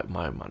didn't buy it with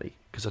my own money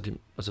because I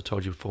didn't. As I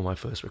told you before, my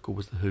first record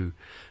was The Who,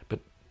 but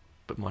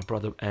my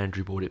brother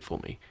Andrew bought it for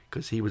me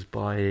because he was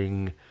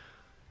buying.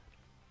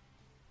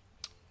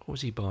 What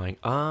was he buying?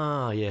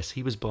 Ah, yes,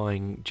 he was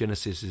buying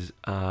Genesis's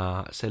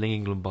Selling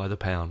England by the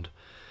Pound.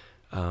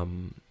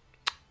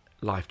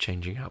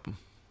 Life-changing album.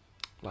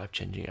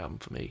 Life-changing album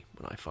for me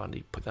when I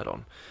finally put that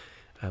on.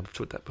 I've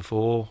talked that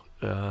before.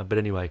 But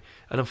anyway,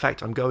 and in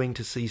fact, I'm going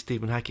to see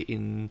Stephen Hackett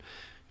in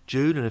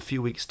June in a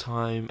few weeks'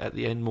 time at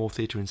the Enmore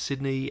Theatre in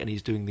Sydney, and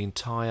he's doing the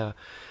entire...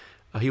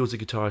 he was a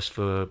guitarist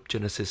for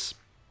Genesis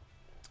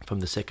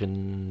from the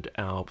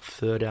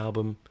third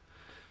album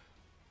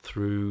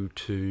through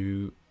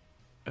to...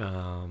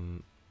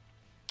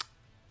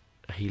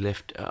 he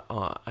left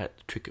at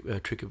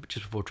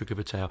just before Trick of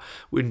a Tale.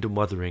 Wind and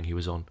Wuthering he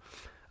was on.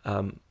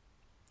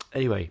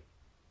 Anyway,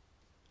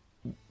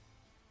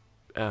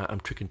 I'm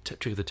Trick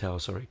of the Tale,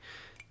 sorry.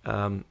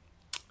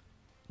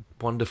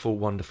 wonderful,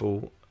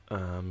 wonderful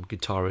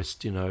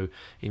guitarist, you know,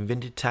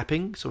 invented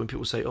tapping. So when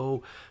people say,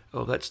 "Oh,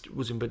 that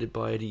was invented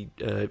by Eddie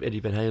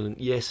Van Halen,"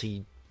 yes,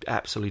 he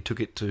absolutely took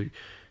it to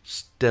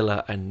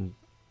stellar and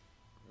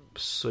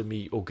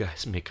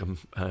semi-orgasmic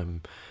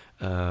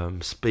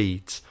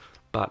speeds.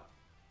 But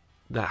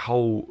that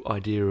whole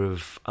idea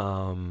of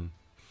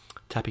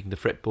tapping the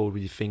fretboard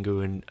with your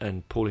finger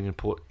and pulling and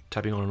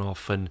tapping on and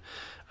off and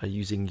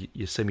using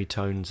your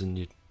semitones and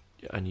your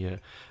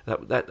that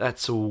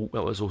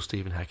was all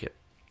Stephen Hackett.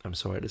 I'm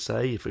sorry to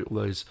say, if all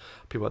those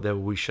people out there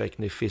were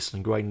shaking their fists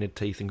and grinding their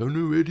teeth and going,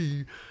 "No,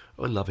 Eddie."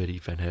 I love Eddie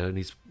Van Halen.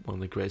 He's one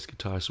of the greatest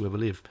guitarists to ever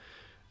live.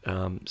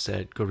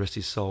 Sad, God rest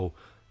his soul.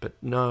 But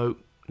no,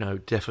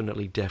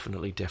 definitely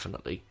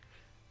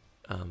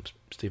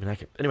Stephen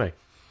Hackett. Anyway,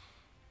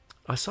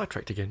 I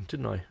sidetracked again,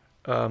 didn't I?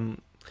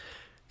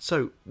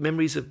 So,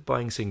 memories of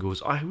buying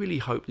singles. I really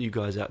hope that you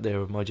guys out there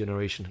of my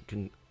generation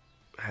can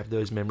have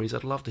those memories.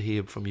 I'd love to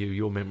hear from you,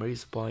 your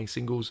memories of buying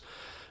singles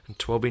and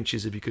 12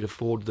 inches if you could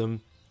afford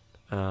them.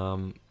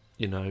 And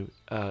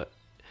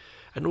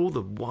all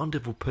the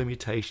wonderful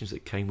permutations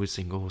that came with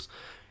singles.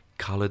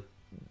 Coloured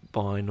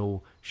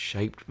vinyl,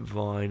 shaped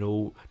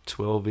vinyl,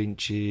 12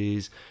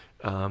 inches,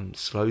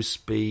 slow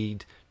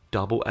speed,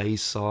 double A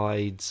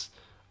sides,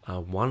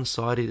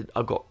 one-sided.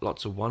 I've got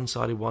lots of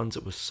one-sided ones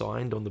that were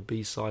signed on the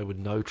B side with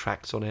no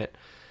tracks on it.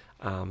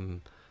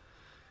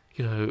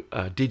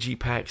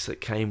 Digipacks that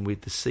came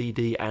with the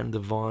CD and the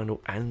vinyl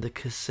and the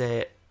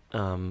cassette.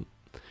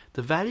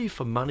 The value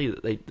for money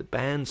that the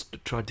bands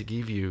tried to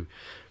give you,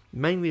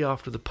 mainly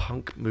after the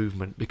punk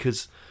movement,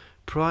 because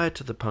prior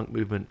to the punk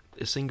movement,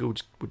 a single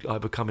would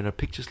either come in a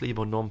picture sleeve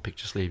or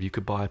non-picture sleeve. You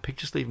could buy a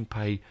picture sleeve and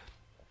pay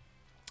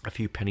a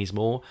few pennies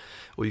more,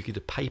 or you could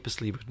get a paper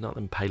sleeve with nothing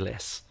and pay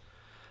less.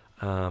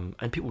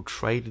 And people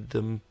traded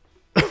them.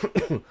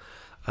 They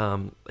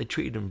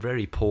treated them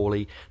very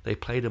poorly. They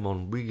played them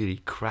on really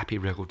crappy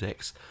record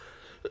decks.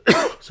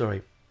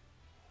 Sorry.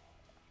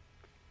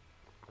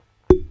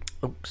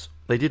 Oops.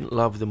 They didn't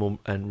love them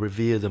and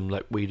revere them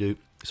like we do.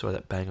 Sorry,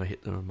 that bang I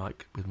hit the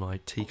mic with my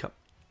teacup.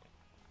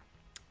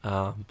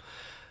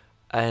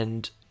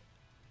 And,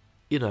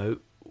 you know,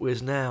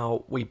 whereas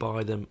now we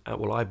buy them,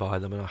 I buy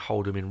them and I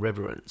hold them in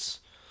reverence.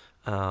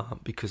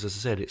 Because, as I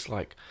said, it's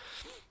like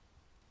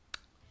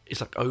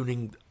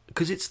owning,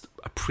 because it's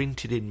a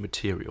printed in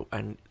material,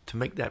 and to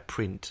make that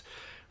print,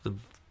 the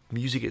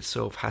music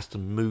itself has to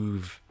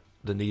move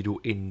the needle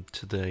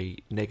into the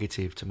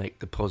negative to make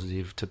the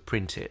positive to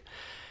print it.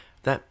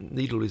 That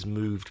needle is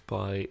moved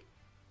by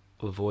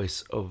the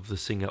voice of the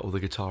singer or the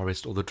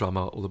guitarist or the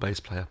drummer or the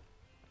bass player.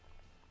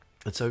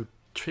 And so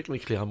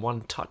technically I'm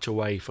one touch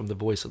away from the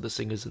voice of the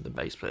singers and the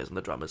bass players and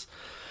the drummers.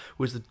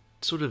 Whereas the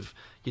sort of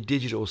your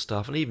digital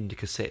stuff and even the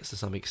cassettes to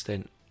some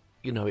extent,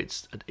 you know,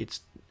 it's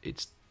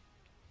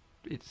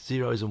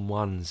zeros and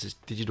ones. It's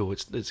digital.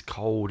 It's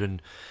cold,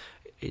 and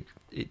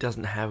it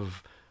doesn't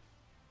have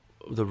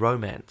the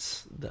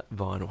romance that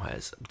vinyl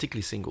has,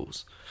 particularly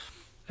singles.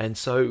 And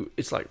so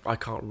it's like I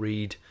can't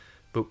read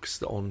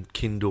books on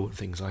Kindle and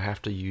things. I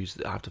have to use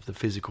the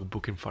physical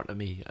book in front of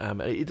me.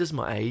 It is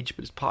my age,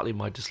 but it's partly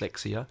my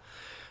dyslexia.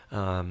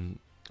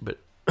 But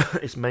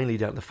it's mainly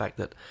down to the fact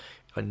that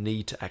I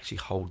need to actually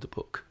hold the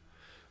book.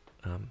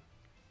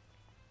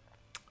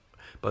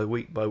 By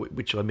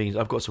which I mean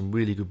I've got some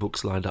really good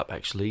books lined up,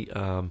 actually.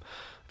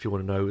 If you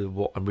want to know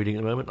what I'm reading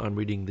at the moment, I'm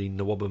reading the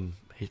Nawabum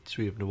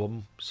History of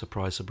Nawabum.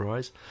 Surprise,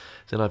 surprise.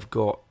 Then I've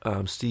got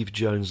Steve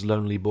Jones'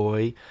 Lonely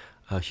Boy,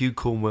 Hugh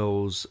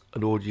Cornwell's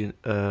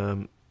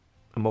A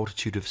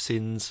Multitude of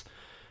Sins,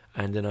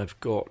 and then I've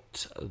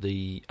got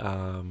the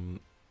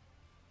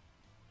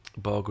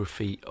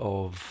biography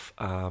of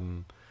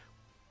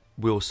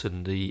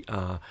Wilson, the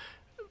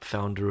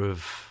founder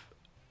of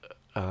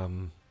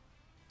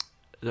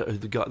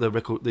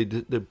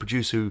the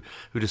producer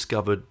who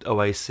discovered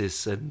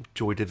Oasis and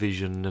Joy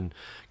Division and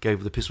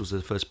gave the Pistols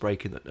their first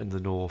break in the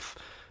North.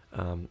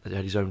 He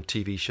had his own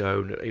TV show,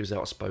 and he was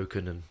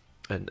outspoken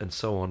and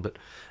so on. But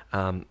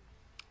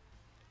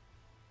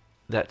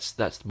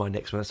that's my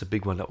next one. That's a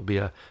big one. That will be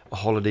a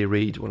holiday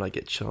read when I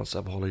get a chance to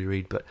have a holiday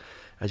read. But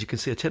as you can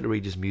see, I tend to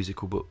read just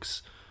musical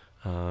books.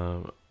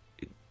 It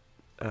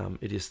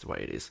is the way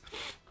it is.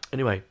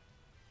 Anyway,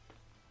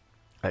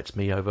 that's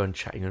me over and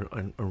chatting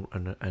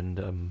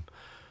and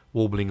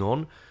warbling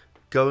on.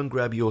 Go and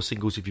grab your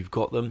singles if you've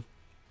got them.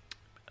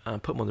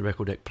 Put them on the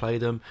record deck, play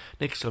them.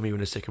 Next time you're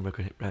in a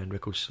second-hand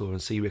record store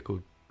and see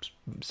record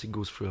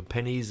singles for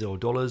pennies or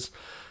dollars,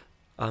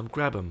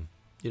 grab them.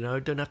 You know,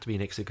 don't have to be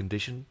in excellent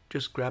condition.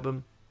 Just grab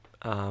them.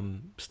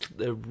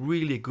 They're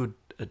really a good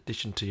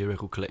addition to your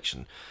record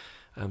collection.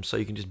 So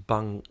you can just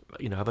have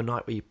a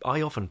night where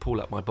I often pull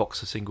out my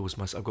box of singles.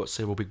 I've got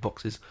several big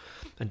boxes,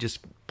 and just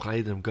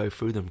play them, go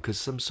through them, because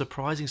some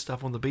surprising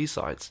stuff on the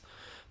B-sides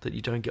that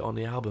you don't get on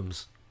the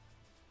albums.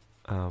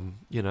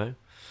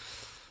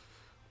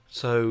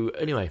 So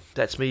anyway,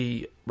 that's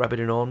me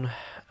rabbiting on.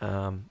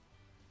 I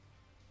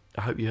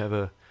hope you have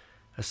a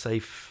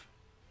safe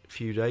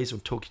few days. I'll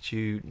talk to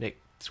you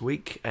next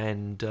week,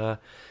 and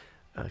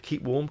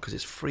keep warm because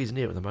it's freezing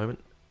here at the moment.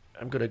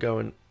 I'm going to go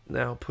and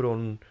now put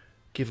on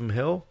Give 'Em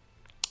Hell,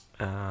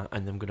 and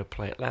then I'm going to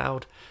play it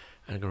loud,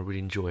 and I'm going to really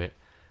enjoy it.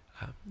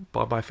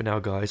 Bye for now,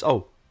 guys.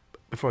 Oh,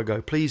 before I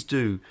go, please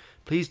do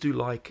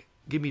like,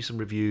 give me some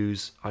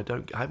reviews. I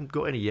haven't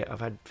got any yet. I've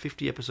had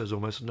 50 episodes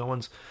almost, and no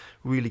one's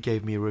really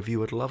gave me a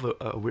review. I'd love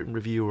a written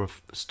review or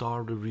a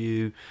star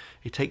review.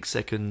 It takes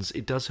seconds.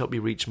 It does help me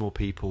reach more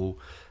people.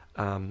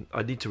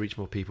 I need to reach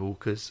more people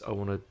because I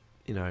want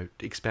to,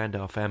 expand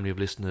our family of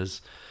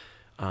listeners.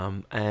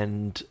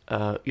 And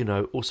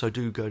also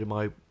do go to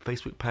my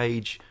Facebook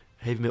page,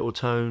 Heavy Metal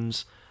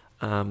Tones.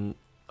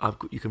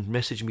 You can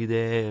message me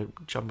there,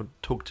 jump and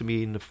talk to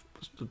me in the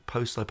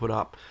posts I put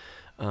up.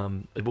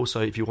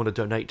 Also, if you want to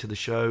donate to the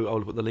show,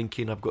 I'll put the link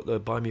in. I've got the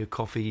Buy Me a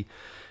Coffee,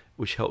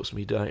 which helps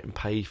me donate and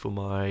pay for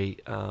my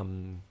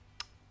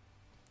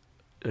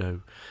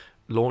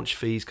launch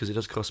fees, because it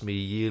does cost me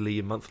yearly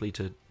and monthly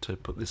to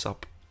put this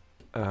up.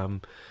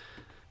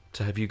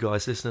 To have you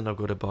guys listening, I've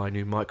got to buy a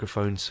new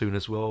microphone soon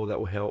as well. That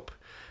will help.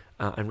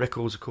 And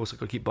records, of course, I've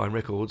got to keep buying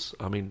records.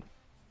 I mean,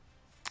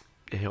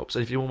 it helps.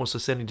 And if anyone wants to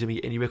send to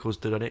me any records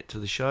to donate to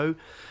the show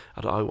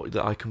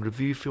that I can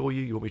review for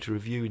you, you want me to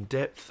review in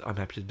depth, I'm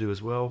happy to do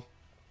as well.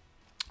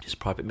 Just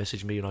private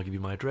message me and I'll give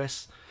you my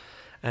address.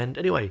 And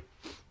anyway,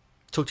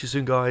 talk to you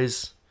soon,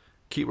 guys.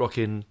 Keep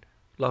rocking.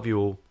 Love you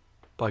all.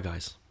 Bye,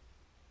 guys.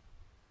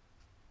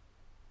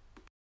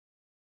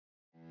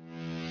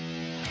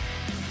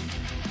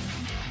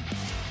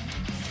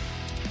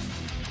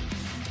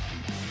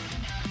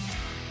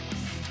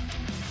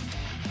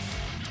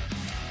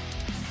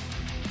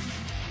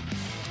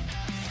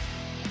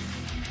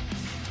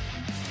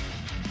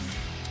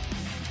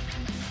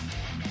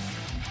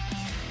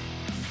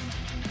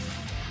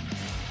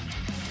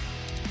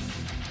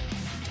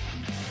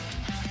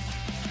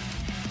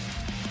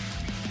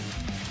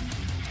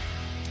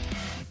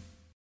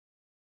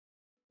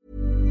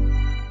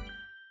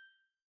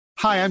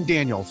 Hi, I'm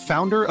Daniel,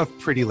 founder of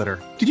Pretty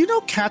Litter. Did you know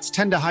cats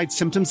tend to hide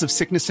symptoms of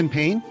sickness and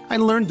pain? I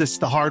learned this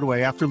the hard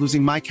way after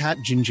losing my cat,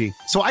 Gingy.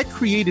 So I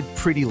created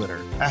Pretty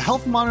Litter, a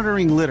health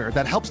monitoring litter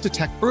that helps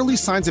detect early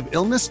signs of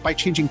illness by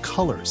changing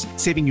colors,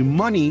 saving you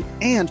money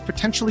and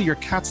potentially your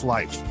cat's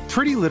life.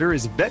 Pretty Litter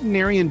is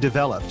veterinarian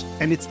developed,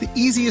 and it's the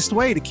easiest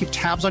way to keep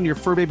tabs on your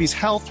fur baby's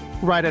health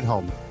right at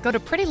home. Go to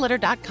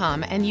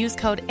prettylitter.com and use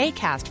code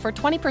ACAST for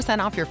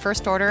 20% off your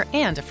first order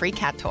and a free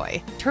cat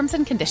toy. Terms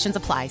and conditions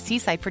apply. See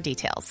site for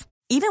details.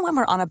 Even when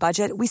we're on a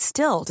budget, we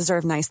still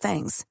deserve nice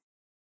things.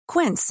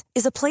 Quince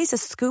is a place to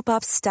scoop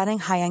up stunning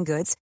high-end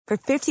goods for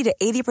 50 to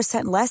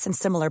 80% less than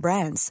similar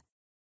brands.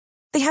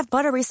 They have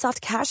buttery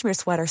soft cashmere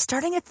sweaters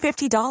starting at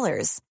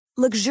 $50,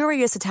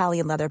 luxurious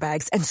Italian leather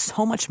bags, and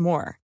so much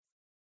more.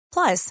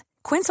 Plus,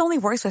 Quince only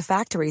works with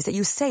factories that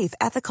use safe,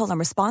 ethical, and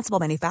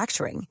responsible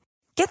manufacturing.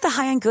 Get the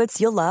high-end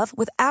goods you'll love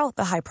without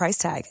the high price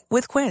tag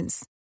with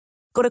Quince.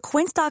 Go to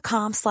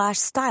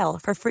quince.com/style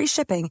for free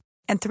shipping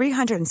and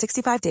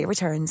 365-day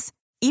returns.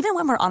 Even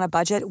when we're on a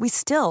budget, we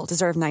still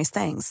deserve nice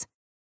things.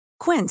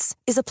 Quince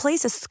is a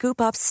place to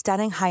scoop up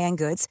stunning high-end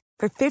goods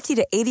for 50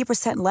 to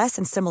 80% less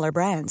than similar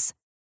brands.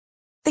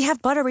 They have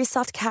buttery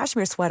soft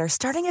cashmere sweaters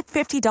starting at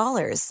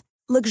 $50,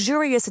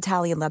 luxurious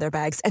Italian leather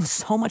bags, and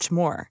so much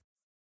more.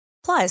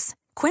 Plus,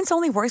 Quince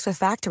only works with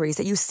factories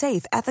that use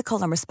safe,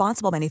 ethical, and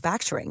responsible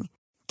manufacturing.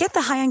 Get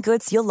the high-end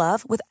goods you'll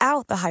love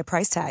without the high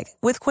price tag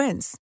with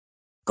Quince.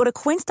 Go to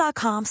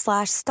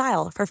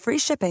quince.com/style for free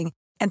shipping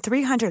and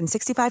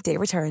 365-day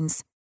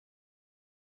returns.